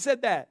 Jesus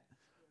said that.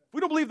 If we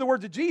don't believe the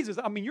words of Jesus,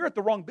 I mean, you're at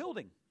the wrong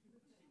building.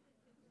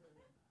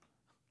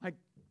 Like,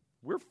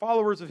 we're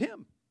followers of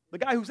him, the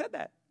guy who said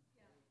that.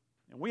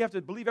 And we have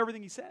to believe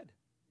everything he said.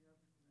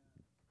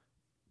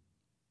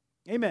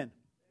 Amen.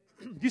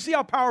 Do you see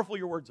how powerful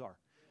your words are?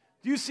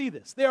 Do you see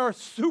this? They are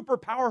super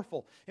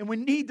powerful. And we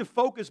need to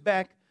focus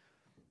back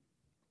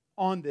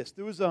on this.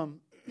 There's a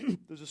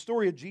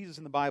story of Jesus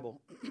in the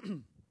Bible.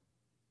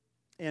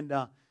 And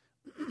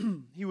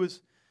he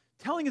was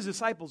telling his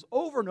disciples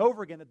over and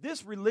over again that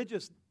this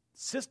religious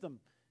system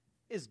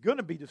is going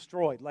to be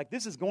destroyed. Like,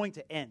 this is going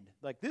to end.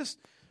 Like, this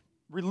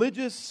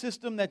religious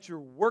system that you're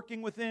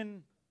working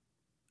within,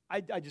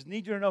 I just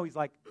need you to know, he's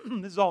like,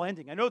 this is all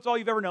ending. I know it's all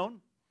you've ever known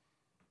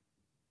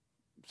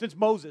since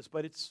Moses,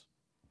 but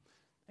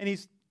and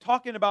he's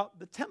talking about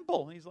the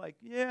temple. And he's like,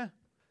 yeah,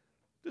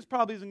 this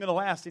probably isn't going to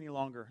last any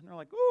longer. And they're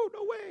like, oh,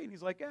 no way. And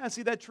he's like, yeah,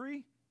 see that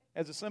tree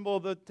as a symbol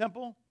of the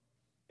temple?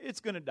 It's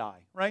going to die,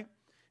 right?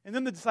 And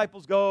then the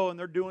disciples go and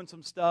they're doing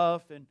some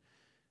stuff, and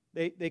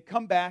they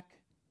come back.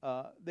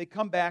 They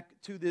come back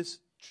to this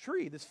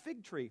tree, this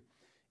fig tree,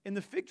 and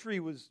the fig tree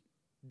was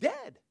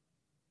dead.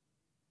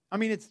 I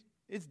mean,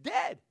 it's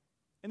dead.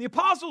 And the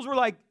apostles were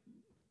like,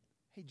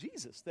 "Hey,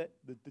 Jesus, the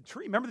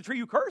tree. Remember the tree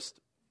you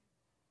cursed?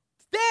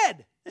 It's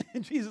dead."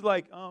 And Jesus is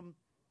like,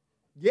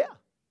 "Yeah.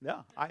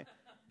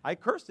 I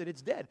cursed it.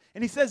 It's dead.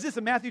 And he says this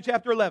in Matthew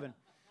chapter 11.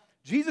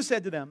 Jesus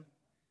said to them,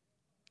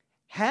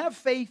 have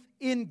faith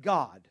in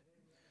God.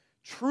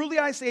 Truly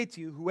I say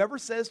to you, whoever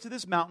says to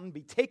this mountain,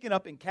 be taken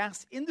up and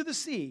cast into the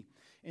sea,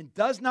 and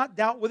does not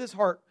doubt with his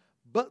heart,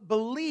 but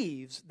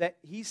believes that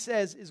he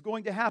says is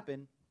going to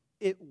happen,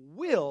 it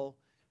will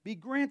be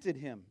granted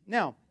him.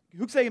 Now,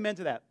 who say amen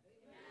to that?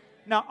 Amen.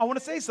 Now, I want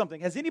to say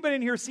something. Has anybody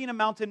in here seen a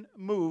mountain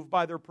move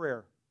by their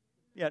prayer?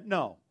 Yeah,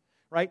 no.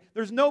 Right?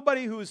 There's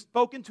nobody who has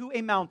spoken to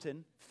a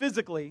mountain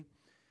physically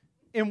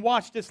and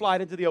watched it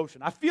slide into the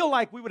ocean. I feel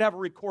like we would have a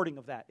recording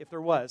of that if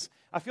there was.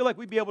 I feel like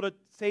we'd be able to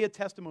say a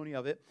testimony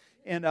of it.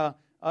 And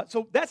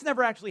so that's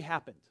never actually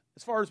happened,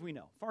 as far as we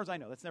know. As far as I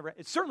know,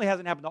 it certainly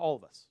hasn't happened to all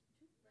of us.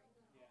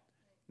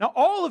 Now,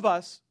 all of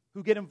us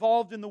who get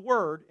involved in the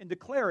Word and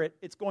declare it,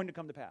 it's going to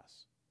come to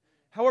pass.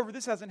 However,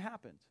 this hasn't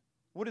happened.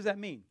 What does that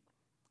mean?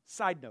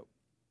 Side note.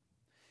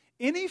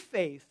 Any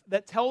faith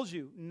that tells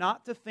you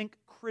not to think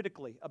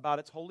critically about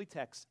its holy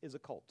text is a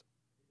cult.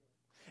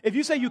 If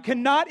you say you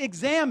cannot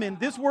examine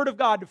this Word of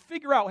God to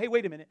figure out, hey,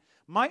 wait a minute,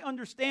 my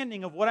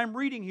understanding of what I'm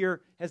reading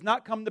here has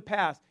not come to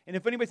pass. And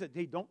if anybody says,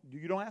 hey,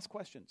 you don't ask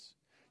questions.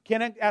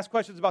 Can't ask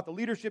questions about the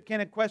leadership.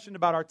 Can't ask questions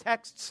about our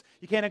texts.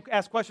 You can't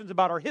ask questions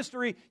about our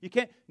history. You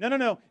can't.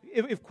 No.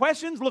 If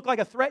questions look like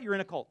a threat, you're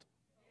in a cult.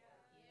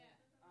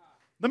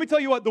 Let me tell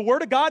you what, the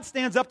Word of God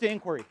stands up to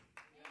inquiry.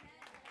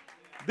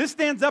 This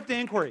stands up to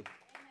inquiry.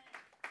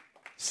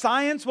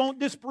 Science won't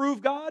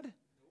disprove God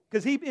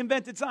because He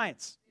invented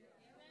science.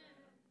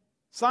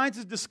 Science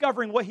is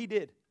discovering what He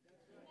did.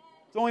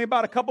 It's only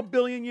about a couple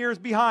billion years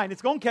behind.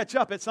 It's going to catch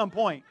up at some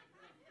point.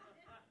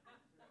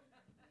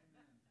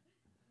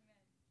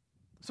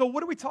 So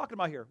what are we talking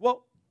about here?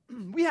 Well,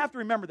 we have to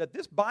remember that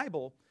this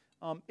Bible,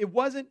 it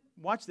wasn't,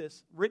 watch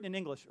this, written in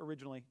English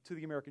originally to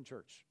the American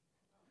church.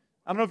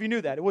 I don't know if you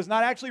knew that. It was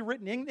not actually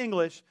written in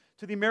English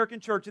to the American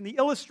church, and the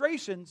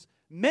illustrations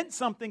meant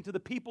something to the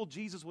people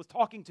Jesus was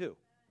talking to.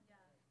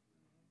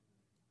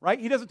 Right?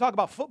 He doesn't talk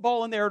about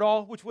football in there at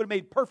all, which would have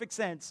made perfect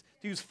sense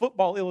to use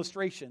football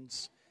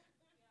illustrations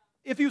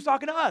if he was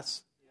talking to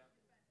us.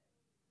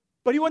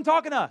 But he wasn't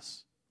talking to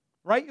us.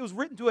 Right? It was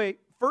written to a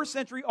first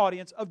century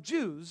audience of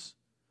Jews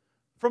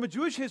from a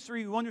Jewish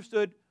history who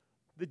understood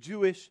the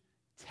Jewish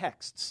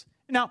texts.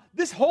 Now,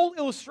 this whole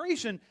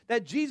illustration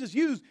that Jesus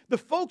used, the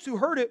folks who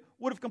heard it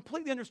would have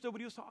completely understood what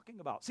he was talking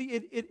about. See,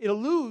 it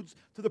alludes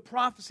to the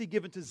prophecy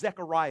given to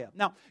Zechariah.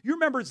 Now, you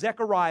remember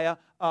Zechariah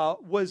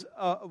was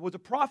a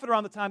prophet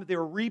around the time that they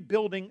were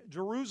rebuilding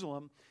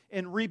Jerusalem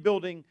and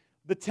rebuilding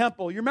the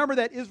temple. You remember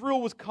that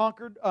Israel was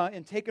conquered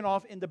and taken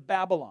off into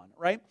Babylon,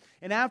 right?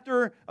 And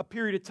after a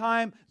period of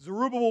time,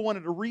 Zerubbabel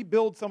wanted to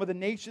rebuild some of the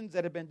nations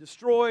that had been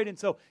destroyed, and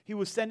so he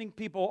was sending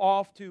people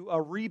off to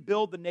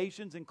rebuild the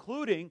nations,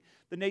 including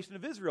the nation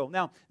of Israel.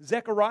 Now,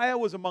 Zechariah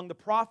was among the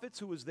prophets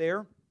who was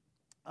there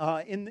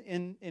out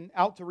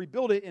to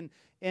rebuild it,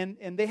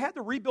 and they had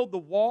to rebuild the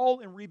wall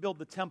and rebuild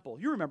the temple.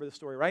 You remember the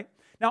story, right?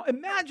 Now,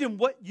 imagine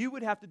what you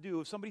would have to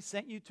do if somebody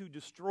sent you to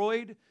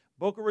destroyed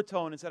Boca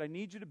Raton and said, I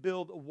need you to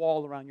build a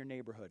wall around your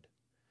neighborhood.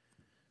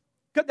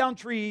 Cut down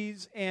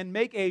trees and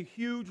make a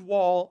huge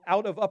wall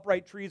out of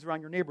upright trees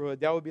around your neighborhood.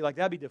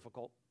 That'd be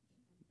difficult.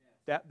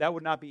 That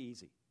would not be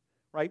easy,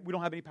 right? We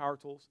don't have any power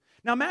tools.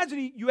 Now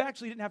imagine you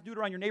actually didn't have to do it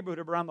around your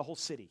neighborhood, but around the whole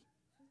city.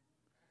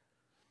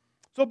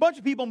 So a bunch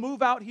of people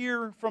move out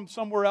here from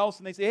somewhere else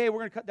and they say, hey, we're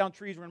going to cut down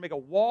trees. We're going to make a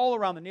wall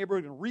around the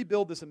neighborhood and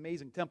rebuild this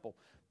amazing temple.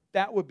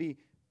 That would be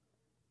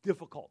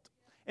difficult.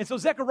 And so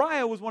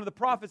Zechariah was one of the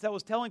prophets that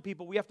was telling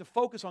people we have to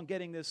focus on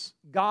getting this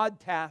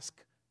God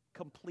task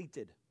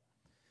completed.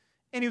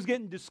 And he was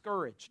getting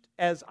discouraged,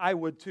 as I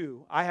would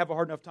too. I have a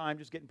hard enough time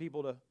just getting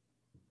people to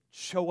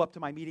show up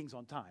to my meetings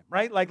on time,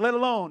 right? Like, let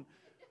alone,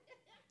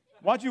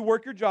 why don't you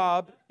work your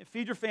job, and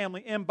feed your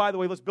family, and by the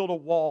way, let's build a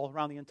wall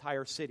around the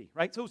entire city,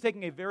 right? So it was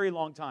taking a very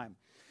long time.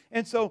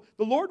 And so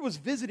the Lord was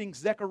visiting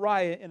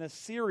Zechariah in a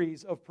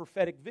series of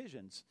prophetic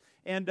visions.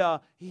 And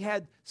he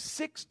had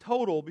 6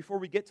 total before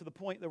we get to the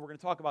point that we're going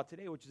to talk about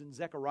today, which is in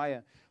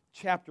Zechariah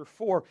chapter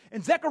 4.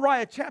 And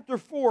Zechariah chapter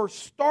 4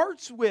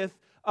 starts with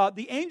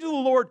the angel of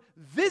the Lord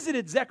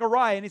visited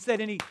Zechariah, and he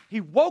said, and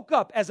he woke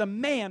up as a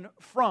man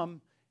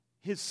from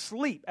his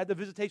sleep at the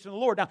visitation of the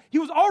Lord. Now, he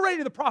was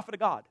already the prophet of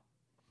God.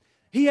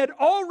 He had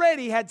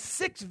already had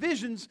 6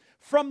 visions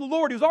from the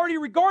Lord. He was already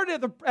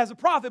regarded as a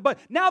prophet, but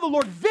now the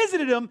Lord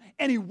visited him,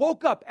 and he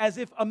woke up as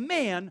if a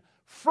man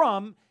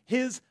from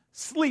his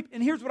sleep.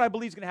 And here's what I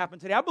believe is going to happen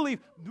today. I believe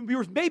we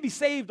may be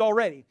saved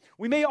already.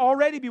 We may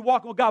already be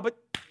walking with God, but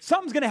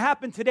something's going to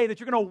happen today that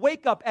you're going to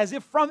wake up as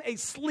if from a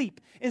sleep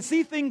and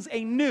see things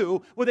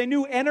anew with a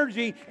new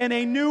energy and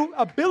a new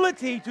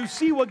ability to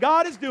see what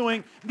God is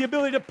doing, the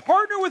ability to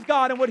partner with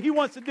God and what He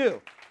wants to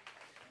do.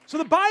 So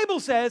the Bible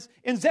says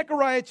in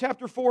Zechariah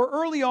chapter 4,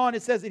 early on,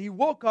 it says that he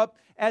woke up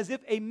as if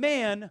a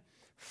man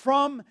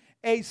from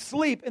a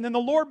sleep. And then the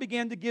Lord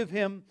began to give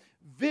him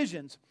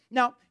visions.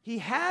 Now, he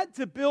had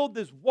to build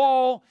this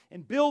wall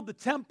and build the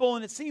temple,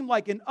 and it seemed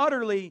like an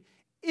utterly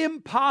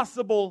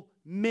impossible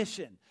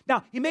mission.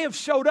 Now, he may have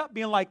showed up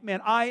being like,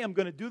 man, I am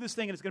going to do this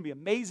thing, and it's going to be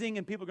amazing,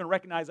 and people are going to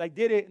recognize I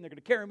did it, and they're going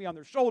to carry me on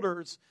their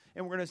shoulders,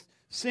 and we're going to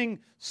sing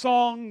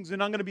songs,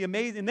 and I'm going to be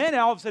amazing. And then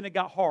all of a sudden it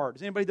got hard.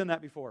 Has anybody done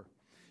that before?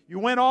 You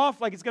went off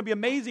like it's going to be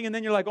amazing, and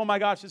then you're like, oh my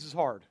gosh, this is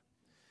hard.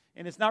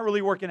 And it's not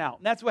really working out.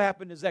 And that's what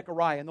happened to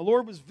Zechariah. And the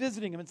Lord was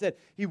visiting him and said,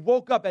 he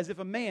woke up as if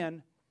a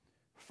man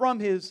from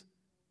his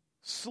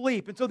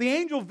sleep. And so the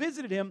angel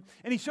visited him,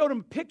 and he showed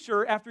him a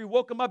picture after he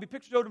woke him up.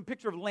 Showed him a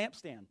picture of a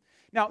lampstand.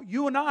 Now,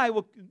 you and I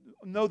will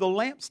know the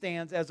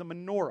lampstands as a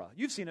menorah.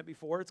 You've seen it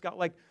before. It's got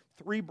like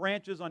 3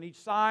 branches on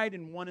each side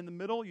and 1 in the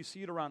middle. You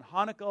see it around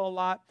Hanukkah a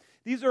lot.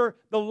 These are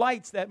the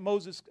lights that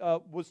Moses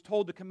was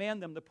told to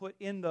command them to put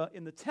in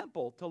the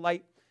temple to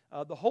light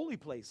the holy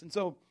place. And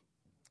so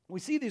we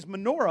see these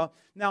menorah.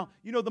 Now,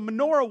 you know, the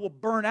menorah will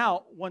burn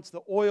out once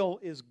the oil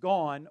is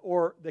gone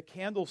or the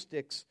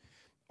candlesticks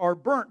are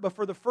burnt. But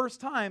for the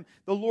first time,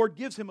 the Lord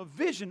gives him a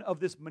vision of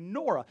this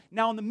menorah.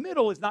 Now, in the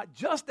middle is not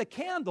just a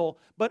candle,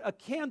 but a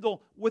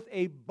candle with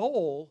a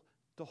bowl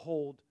to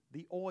hold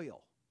the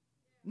oil.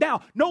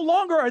 Now, no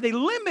longer are they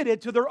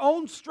limited to their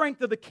own strength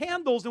of the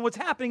candles and what's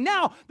happening.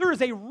 Now, there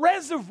is a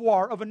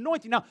reservoir of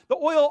anointing. Now, the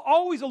oil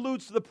always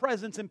alludes to the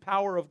presence and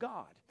power of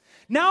God.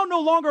 Now no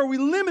longer are we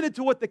limited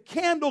to what the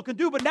candle can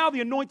do, but now the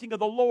anointing of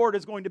the Lord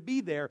is going to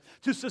be there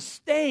to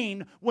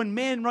sustain when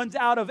man runs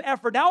out of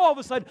effort. Now all of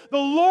a sudden, the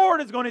Lord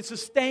is going to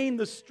sustain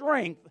the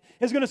strength,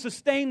 is going to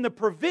sustain the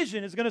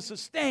provision, is going to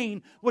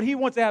sustain what he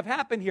wants to have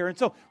happen here. And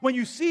so when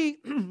you see,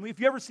 if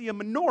you ever see a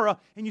menorah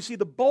and you see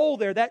the bowl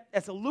there,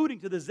 that's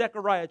alluding to the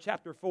Zechariah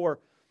chapter 4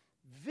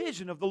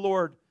 vision of the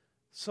Lord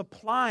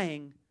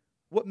supplying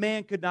what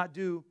man could not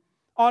do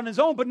on his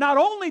own. But not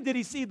only did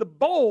he see the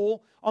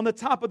bowl on the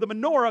top of the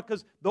menorah,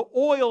 because the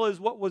oil is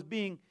what was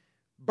being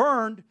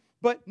burned,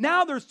 but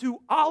now there's 2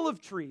 olive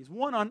trees,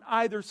 one on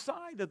either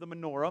side of the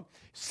menorah,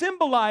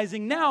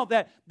 symbolizing now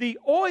that the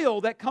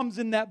oil that comes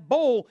in that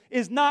bowl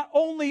is not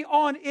only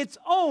on its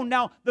own.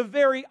 Now, the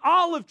very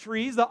olive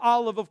trees, the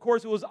olive, of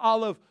course, it was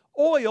olive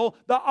oil,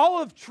 the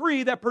olive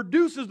tree that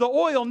produces the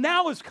oil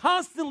now is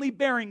constantly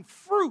bearing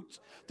fruit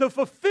to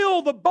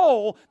fulfill the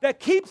bowl that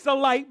keeps the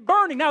light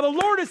burning. Now the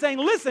Lord is saying,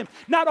 listen,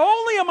 not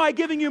only am I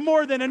giving you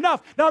more than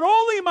enough, not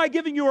only am I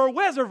giving you a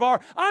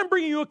reservoir, I'm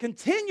bringing you a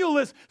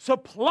continuous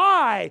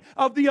supply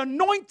of the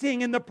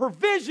anointing and the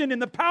provision and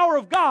the power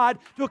of God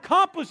to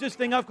accomplish this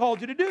thing I've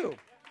called you to do.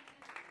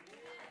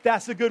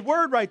 That's a good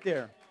word right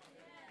there.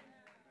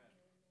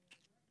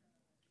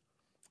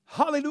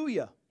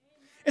 Hallelujah.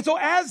 And so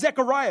as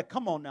Zechariah,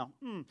 come on now,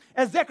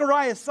 as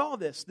Zechariah saw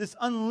this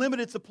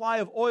unlimited supply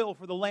of oil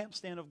for the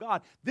lampstand of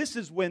God, this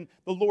is when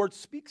the Lord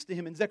speaks to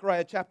him in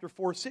Zechariah chapter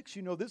 4:6.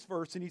 You know this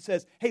verse, and he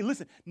says, hey,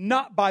 listen,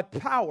 not by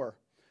power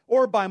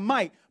or by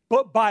might,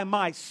 but by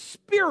my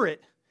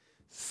spirit,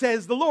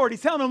 says the Lord.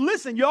 He's telling them,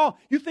 listen, y'all,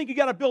 you think you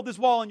got to build this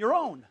wall on your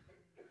own.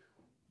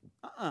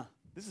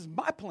 This is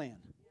my plan.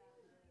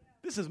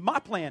 This is my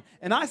plan,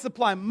 and I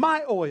supply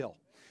my oil.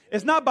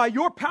 It's not by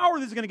your power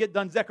this is going to get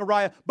done,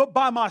 Zechariah, but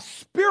by my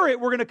spirit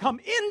we're going to come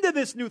into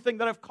this new thing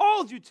that I've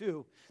called you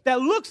to that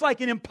looks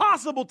like an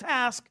impossible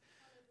task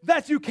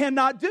that you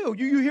cannot do.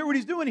 You hear what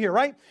he's doing here,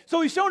 right?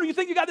 So he's showing you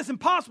think you got this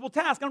impossible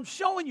task, and I'm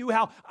showing you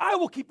how I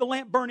will keep the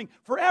lamp burning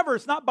forever.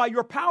 It's not by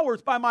your power,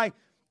 it's by my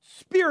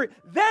spirit.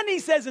 Then he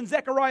says in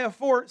Zechariah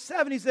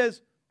 4:7, he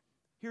says,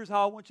 here's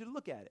how I want you to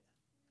look at it.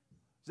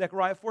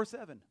 Zechariah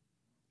 4:7,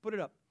 put it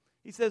up.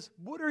 He says,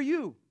 what are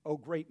you, O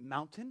great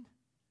mountain?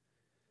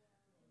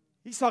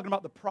 He's talking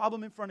about the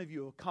problem in front of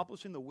you,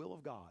 accomplishing the will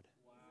of God.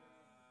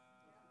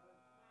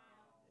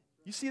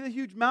 You see the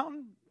huge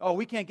mountain? Oh,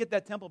 we can't get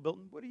that temple built.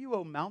 What are you,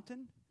 O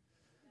mountain?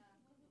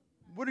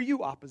 What are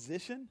you,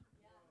 opposition?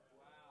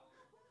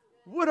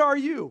 What are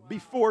you?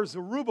 Before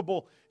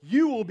Zerubbabel,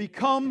 you will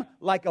become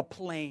like a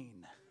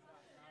plain.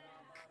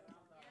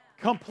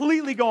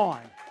 Completely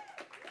gone.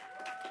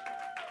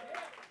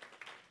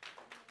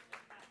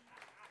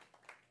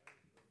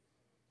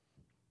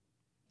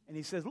 And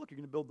he says, look, you're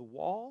going to build the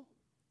wall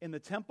in the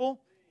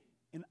temple,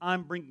 and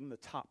I'm bringing the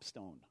top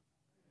stone.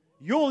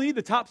 You only need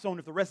the top stone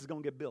if the rest is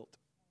going to get built.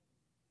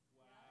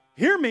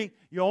 Hear me.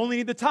 You only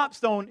need the top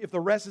stone if the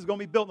rest is going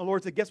to be built. And the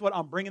Lord said, guess what?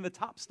 I'm bringing the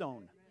top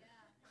stone.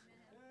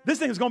 This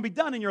thing is going to be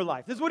done in your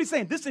life. This is what he's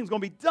saying. This thing's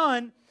going to be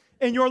done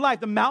in your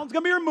life. The mountain's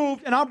going to be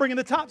removed, and I'm bringing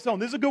the top stone.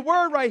 This is a good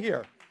word right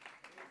here.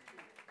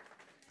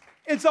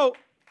 And so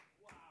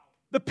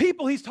the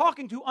people he's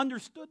talking to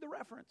understood the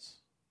reference.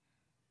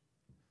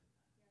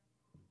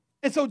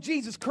 And so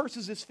Jesus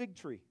curses this fig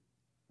tree.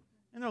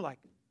 And they're like,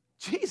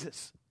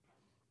 Jesus,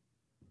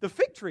 the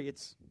fig tree,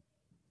 it's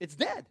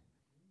dead.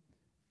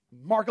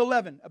 Mark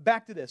 11,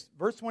 back to this,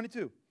 verse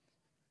 22.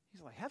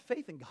 He's like, have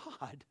faith in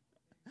God.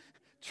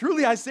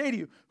 Truly I say to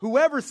you,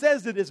 whoever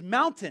says to this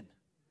mountain,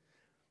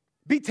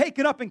 be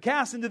taken up and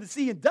cast into the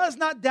sea, and does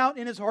not doubt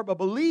in his heart, but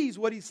believes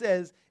what he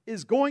says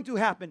is going to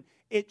happen,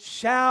 it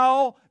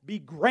shall be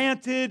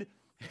granted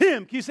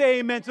him. Can you say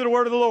amen to the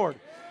word of the Lord?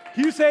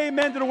 Can you say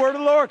amen to the word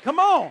of the Lord? Come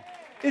on.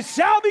 It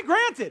shall be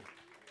granted.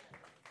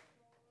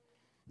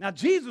 Now,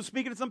 Jesus was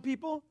speaking to some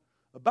people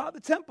about the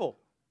temple.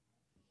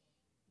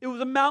 It was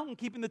a mountain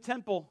keeping the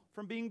temple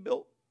from being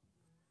built.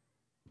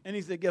 And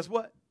he said, guess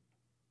what?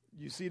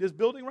 You see this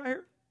building right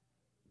here?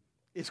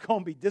 It's going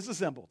to be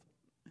disassembled.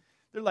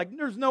 They're like,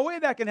 there's no way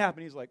that can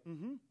happen. He's like,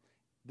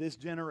 this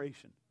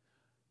generation.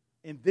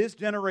 In this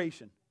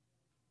generation,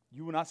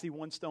 you will not see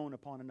one stone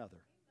upon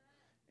another.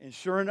 And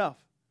sure enough,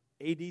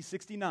 AD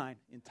 69,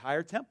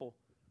 entire temple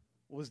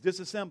was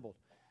disassembled.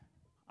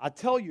 I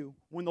tell you,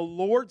 when the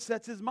Lord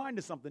sets his mind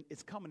to something,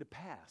 it's coming to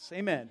pass.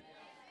 Amen.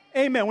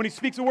 Amen. When he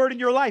speaks a word in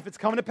your life, it's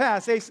coming to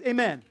pass.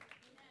 Amen.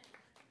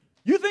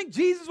 You think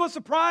Jesus was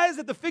surprised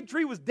that the fig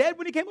tree was dead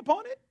when he came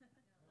upon it?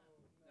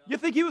 You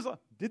think he was like,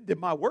 did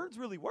my words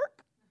really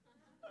work?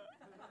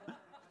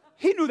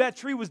 He knew that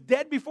tree was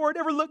dead before it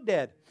ever looked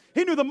dead.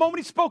 He knew the moment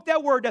he spoke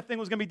that word, that thing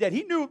was going to be dead.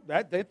 He knew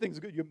that thing's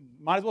good. You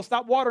might as well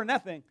stop watering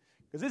that thing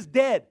because it's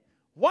dead.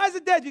 Why is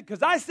it dead?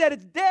 Because I said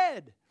it's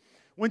dead.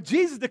 When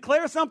Jesus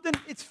declares something,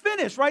 it's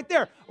finished right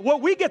there.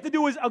 What we get to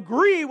do is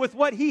agree with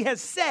what he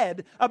has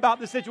said about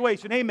the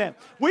situation. Amen.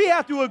 We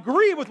have to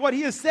agree with what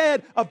he has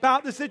said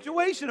about the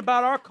situation,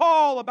 about our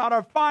call, about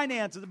our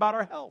finances, about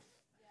our health.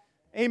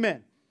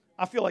 Amen.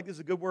 I feel like this is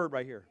a good word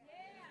right here.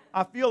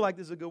 I feel like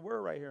this is a good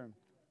word right here.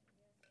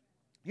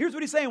 Here's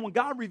what he's saying. When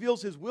God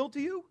reveals his will to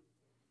you,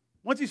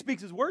 once he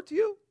speaks his word to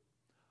you,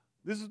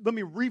 let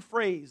me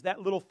rephrase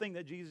that little thing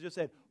that Jesus just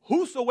said.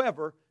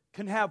 Whosoever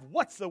can have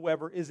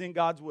whatsoever is in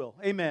God's will.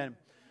 Amen.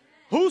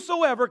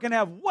 Whosoever can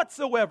have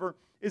whatsoever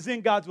is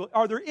in God's will.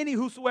 Are there any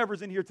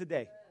whosoevers in here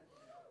today?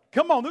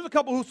 Come on, there's a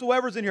couple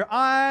whosoevers in here.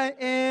 I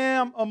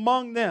am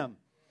among them.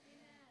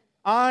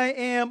 I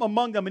am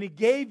among them. And he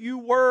gave you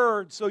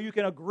words so you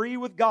can agree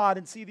with God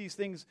and see these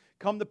things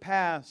come to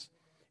pass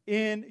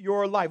in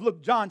your life.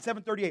 Look, John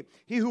 7:38.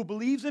 He who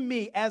believes in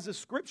me, as the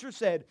scripture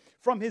said,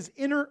 from his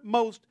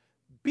innermost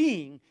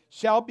being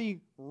shall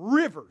be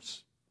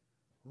rivers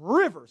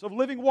of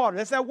living water.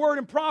 That's that word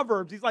in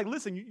Proverbs. He's like,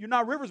 listen, you're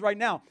not rivers right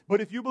now,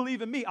 but if you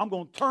believe in me, I'm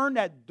going to turn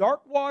that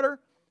dark water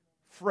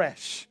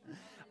fresh.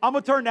 I'm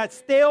going to turn that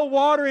stale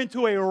water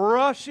into a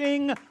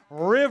rushing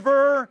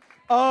river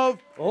of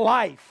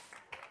life.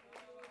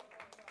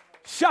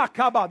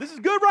 Shakaba. This is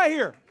good right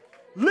here.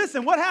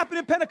 Listen, what happened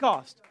in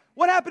Pentecost?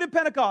 What happened in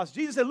Pentecost?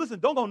 Jesus said, listen,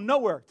 don't go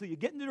nowhere till you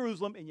get into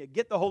Jerusalem and you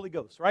get the Holy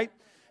Ghost, right?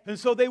 And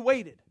so they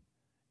waited,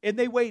 and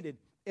they waited,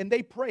 and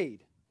they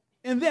prayed.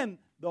 And then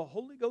the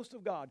Holy Ghost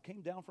of God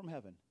came down from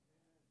heaven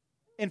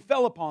and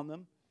fell upon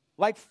them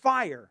like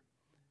fire.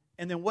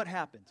 And then what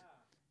happened?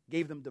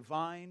 Gave them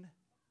divine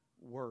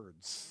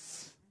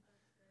words.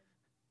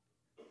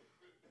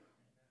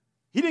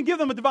 He didn't give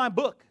them a divine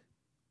book.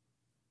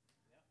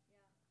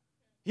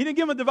 He didn't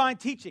give them a divine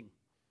teaching.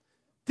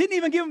 Didn't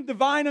even give them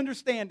divine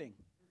understanding.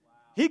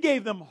 He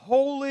gave them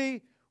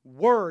holy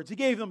words. He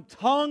gave them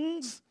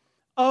tongues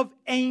of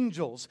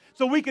angels.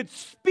 So we could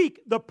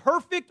speak the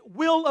perfect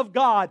will of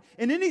God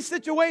in any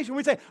situation.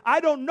 We say,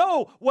 I don't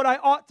know what I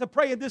ought to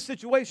pray in this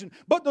situation,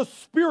 but the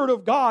Spirit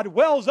of God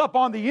wells up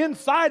on the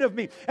inside of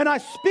me, and I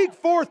speak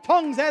forth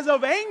tongues as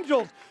of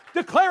angels,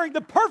 declaring the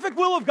perfect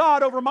will of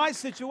God over my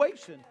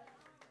situation.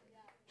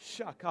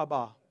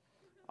 Shakaba.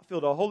 I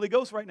feel the Holy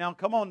Ghost right now.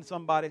 Come on,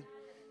 somebody.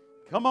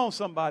 Come on,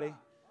 somebody.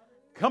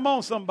 Come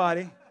on,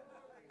 somebody.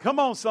 Come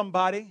on,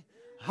 somebody.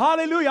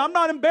 Hallelujah. I'm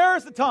not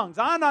embarrassed of tongues.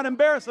 I'm not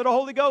embarrassed of the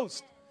Holy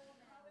Ghost.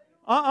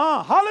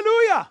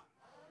 Hallelujah.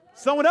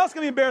 Someone else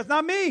can be embarrassed,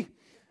 not me.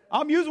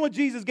 I'm using what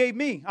Jesus gave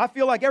me. I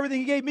feel like everything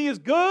he gave me is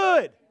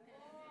good.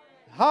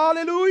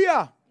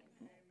 Hallelujah.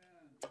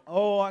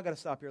 Oh, I got to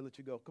stop here and let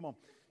you go. Come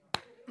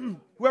on.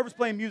 Whoever's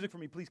playing music for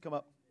me, please come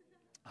up.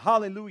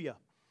 Hallelujah.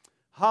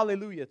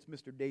 Hallelujah. It's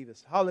Mr.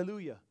 Davis.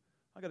 Hallelujah.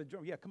 I got a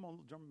drum. Yeah, come on,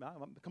 drum.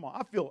 Come on.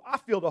 I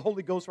feel the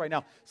Holy Ghost right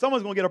now.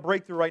 Someone's going to get a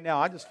breakthrough right now.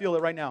 I just feel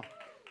it right now.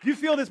 Do you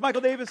feel this,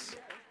 Michael Davis?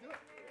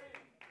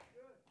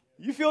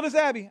 You feel this,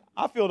 Abby?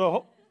 I feel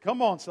the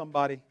come on,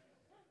 somebody.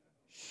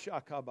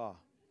 Shakaba.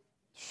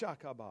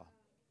 Shakaba.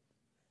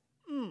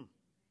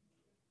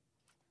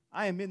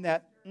 I am in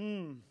that.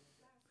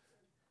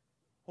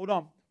 Hold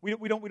on. We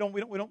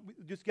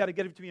don't just got to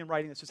get it to me in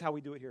writing. It's just how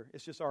we do it here.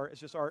 It's just our it's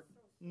just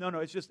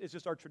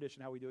our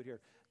tradition how we do it here.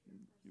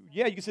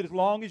 Yeah, you can sit as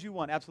long as you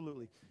want.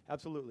 Absolutely.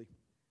 Absolutely.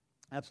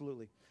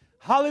 Absolutely.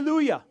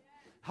 Hallelujah.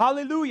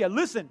 Hallelujah.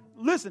 Listen.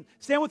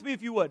 Stand with me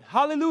if you would.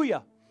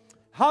 Hallelujah.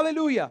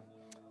 Hallelujah.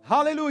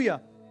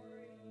 Hallelujah.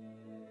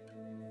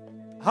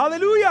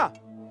 Hallelujah.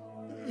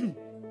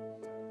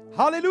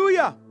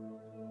 Hallelujah.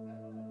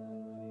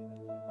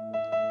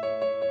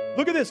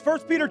 Look at this. 1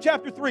 Peter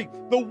chapter 3.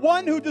 The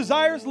one who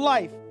desires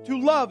life, to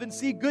love and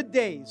see good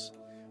days,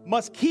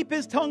 must keep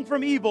his tongue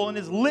from evil and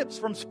his lips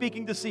from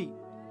speaking deceit.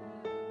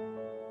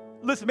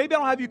 Listen, maybe I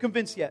don't have you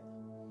convinced yet.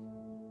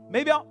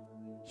 Maybe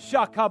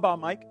Shakaba,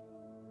 Mike.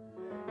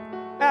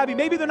 Abby,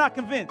 maybe they're not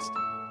convinced.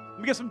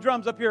 Let me get some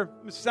drums up here,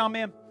 Mr.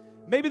 Soundman.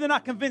 Maybe they're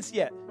not convinced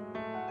yet.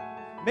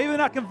 Maybe they're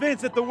not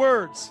convinced at the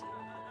words.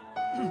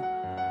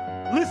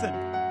 Listen.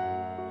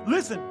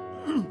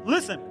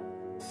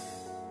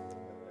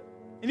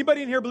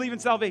 Anybody in here believe in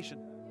salvation?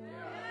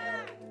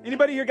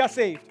 Anybody here got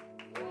saved?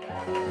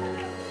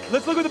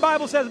 Let's look what the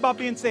Bible says about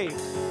being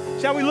saved.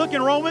 Shall we look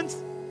in Romans?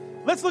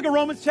 Let's look at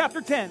Romans chapter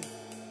 10,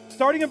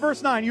 starting in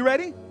verse 9. You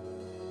ready?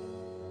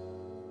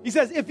 He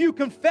says, if you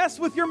confess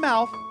with your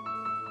mouth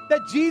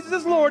that Jesus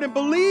is Lord and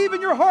believe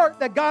in your heart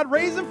that God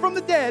raised him from the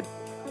dead,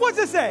 what's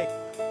it say?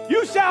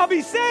 You shall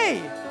be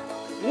saved.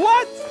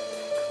 What?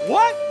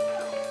 What?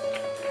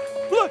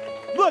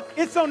 Look,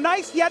 it's so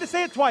nice. He had to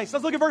say it twice.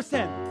 Let's look at verse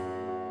 10.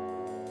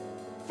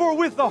 For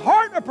with the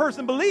heart a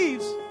person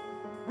believes,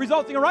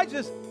 resulting in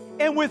righteousness,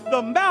 and with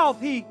the mouth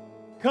he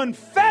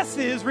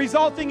confesses,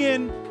 resulting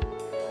in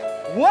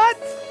what?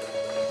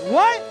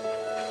 What?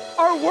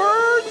 Are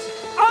words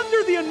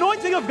under the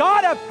anointing of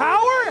God have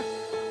power?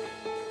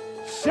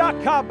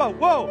 Shakaba.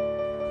 Whoa.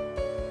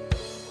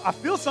 I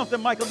feel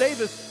something, Michael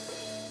Davis.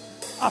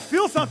 I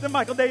feel something,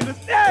 Michael Davis.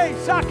 Hey,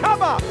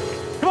 Shakaba.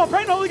 Come on,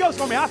 pray in the Holy Ghost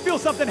for me. I feel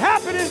something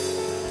happening.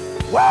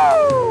 Woo!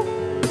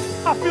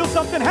 I feel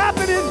something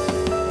happening.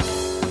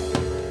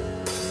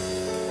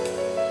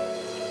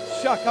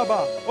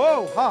 Shakaba.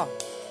 Whoa, ha.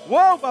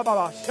 Whoa, ba, ba,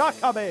 ba.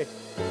 Shakabe.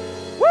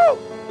 Woo!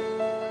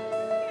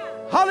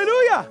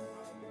 Hallelujah.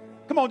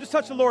 Come on, just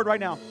touch the Lord right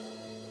now.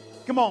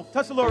 Come on,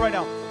 touch the Lord right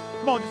now.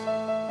 Come on, just.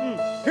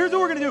 Here's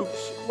what we're going to do.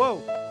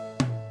 Whoa.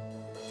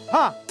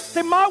 Ha.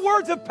 Say, my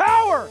words have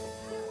power.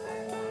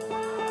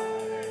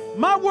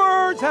 My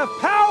words have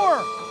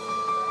power.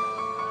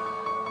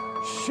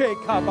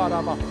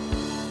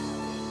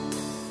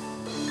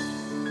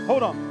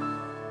 Hold on.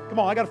 Come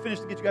on, I got to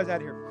finish to get you guys out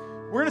of here.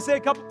 We're going to say a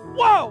couple,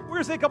 we're going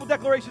to say a couple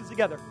declarations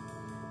together.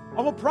 I'm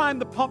going to prime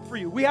the pump for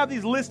you. We have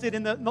these listed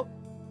in the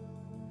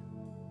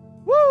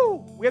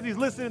we have these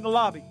listed in the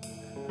lobby.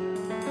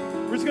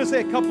 We're just going to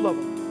say a couple of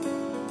them.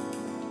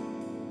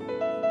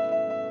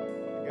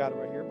 I got it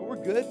right here, but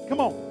we're good. Come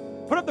on.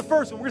 Put up the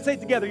first one. We're going to say it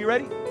together. You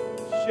ready?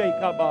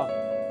 Shekabah.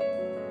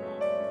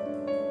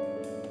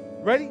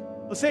 Ready?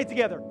 Let's say it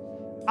together.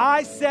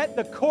 I set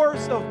the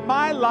course of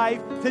my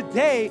life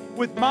today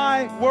with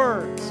my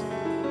words.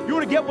 You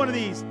want to get one of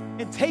these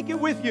and take it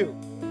with you.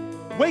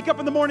 Wake up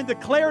in the morning,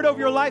 declare it over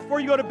your life. Before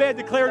you go to bed,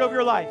 declare it over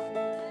your life.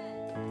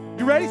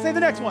 You ready? Say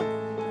the next one.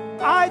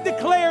 I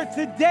declare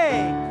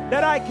today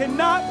that I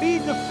cannot be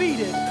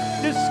defeated,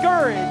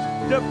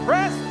 discouraged,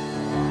 depressed.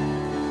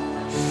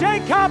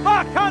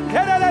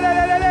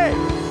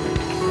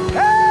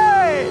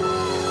 Hey!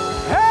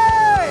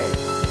 Hey!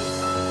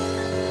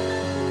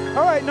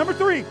 All right, number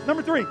three.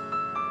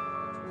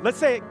 Let's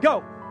say it.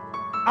 Go.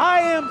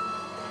 I am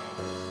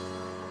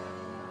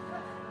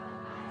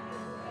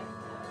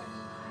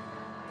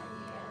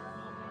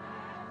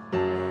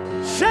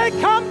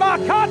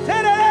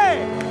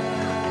Shekambakaterere.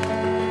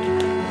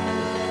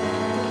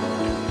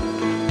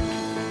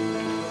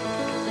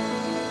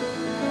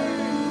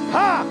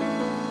 Ha!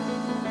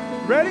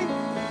 Ready?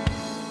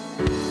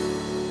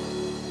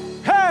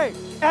 Hey,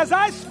 as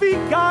I speak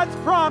God's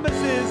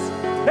promises,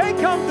 they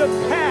come to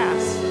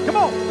pass. Come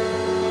on.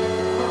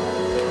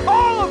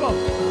 All of them.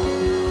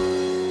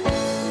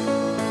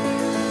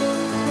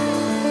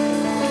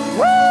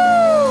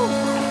 Woo!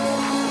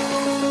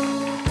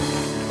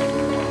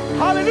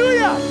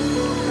 Hallelujah.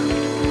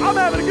 I'm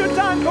having a good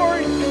time,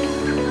 Corey.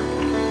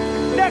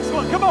 Next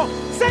one. Come on.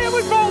 Say it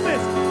with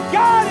boldness.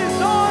 God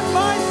is on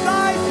my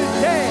side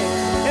today,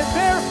 and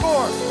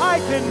therefore I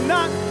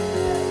cannot.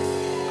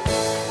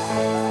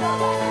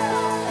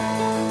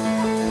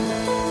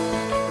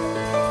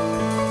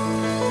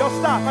 Y'all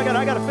stop. I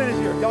gotta finish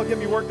here. Y'all get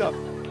me worked up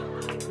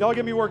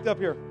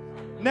here.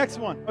 Next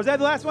one. Was that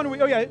the last one?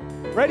 Oh yeah.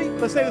 Ready?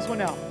 Let's say this one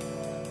now.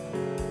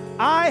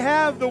 I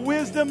have the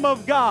wisdom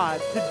of God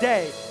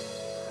today.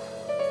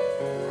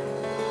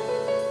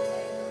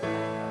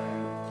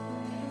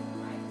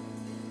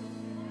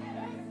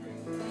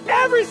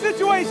 Every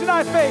situation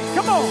I face.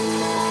 Come on.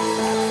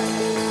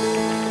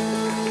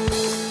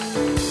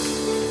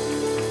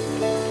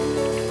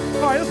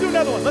 All right, let's do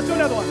another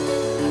one.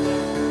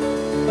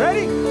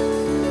 Ready?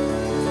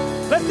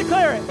 Let's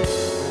declare it.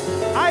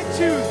 I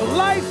choose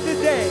life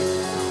today.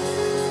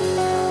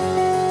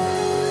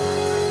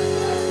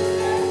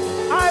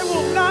 I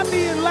will not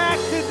be in lack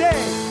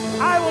today.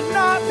 I will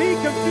not be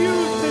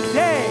confused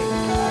today.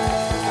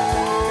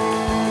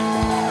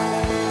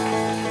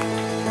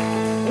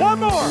 One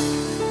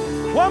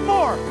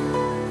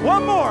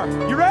more.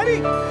 You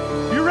ready?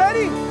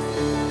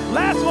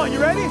 Last one. You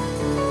ready?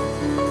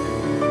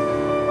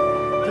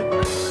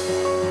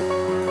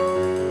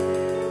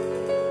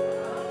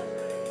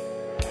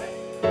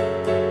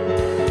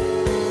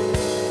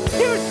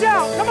 Give a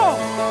shout. Come on.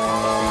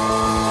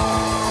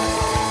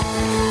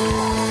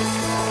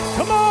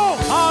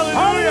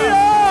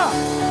 Hallelujah.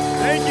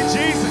 Thank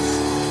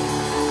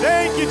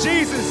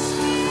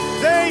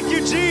you,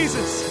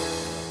 Jesus.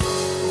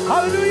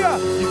 Hallelujah.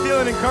 You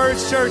feeling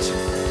encouraged, church?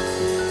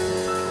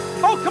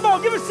 Oh, come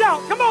on, give a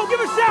shout. Come on,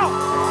 give a shout.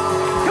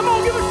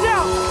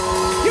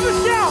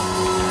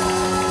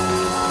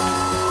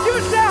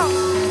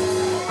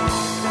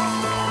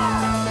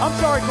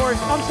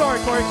 I'm sorry,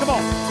 Corey. Come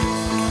on.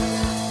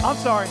 I'm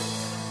sorry.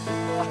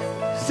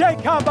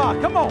 Shekabah.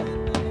 Come on.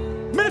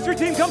 Ministry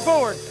team, come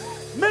forward.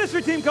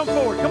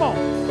 Come on.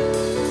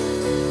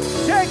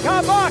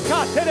 Shekabah.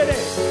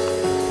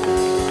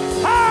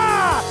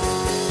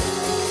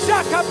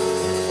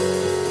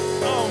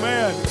 Oh,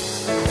 man.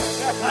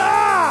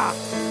 Ah!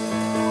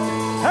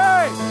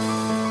 Hey!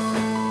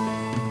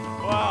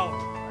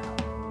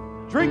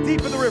 Wow. Drink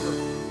deep in the river.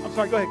 I'm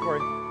sorry. Go ahead,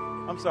 Corey.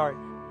 I'm sorry.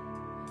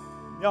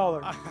 Y'all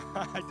are.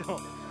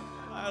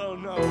 I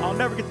don't know. I'll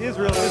never get to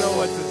Israel. I don't know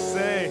what to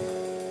say.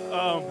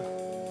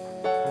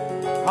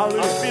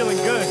 Hallelujah. I'm feeling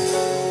good.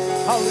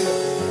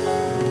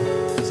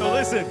 Hallelujah. So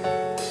listen.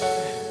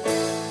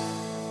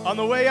 On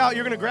the way out,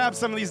 you're going to grab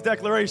some of these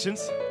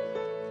declarations.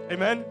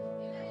 Amen.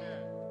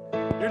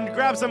 You're going to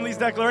grab some of these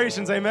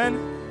declarations. Amen.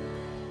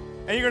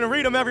 And you're going to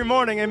read them every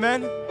morning.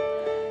 Amen.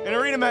 You're going to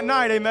read them at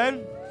night.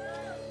 Amen.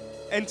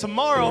 And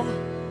tomorrow,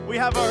 we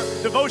have our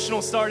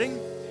devotional starting.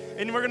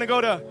 And we're going to go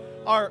to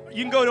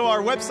you can go to our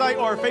website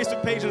or our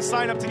Facebook page and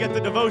sign up to get the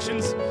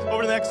devotions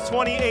over the next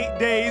 28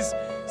 days.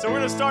 So we're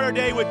going to start our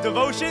day with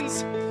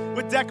devotions,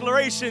 with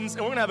declarations,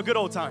 and we're going to have a good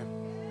old time.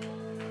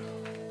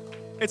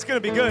 It's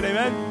going to be good,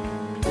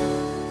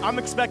 amen? I'm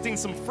expecting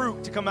some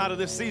fruit to come out of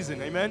this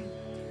season, amen?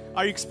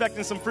 Are you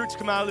expecting some fruit to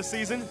come out of this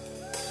season?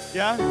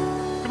 Yeah?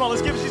 Come on,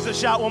 let's give Jesus a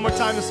shout one more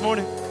time this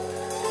morning.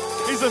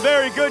 He's a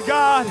very good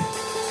God.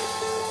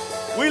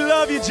 We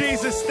love you,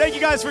 Jesus. Thank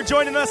you guys for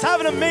joining us.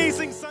 Have an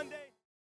amazing Sunday.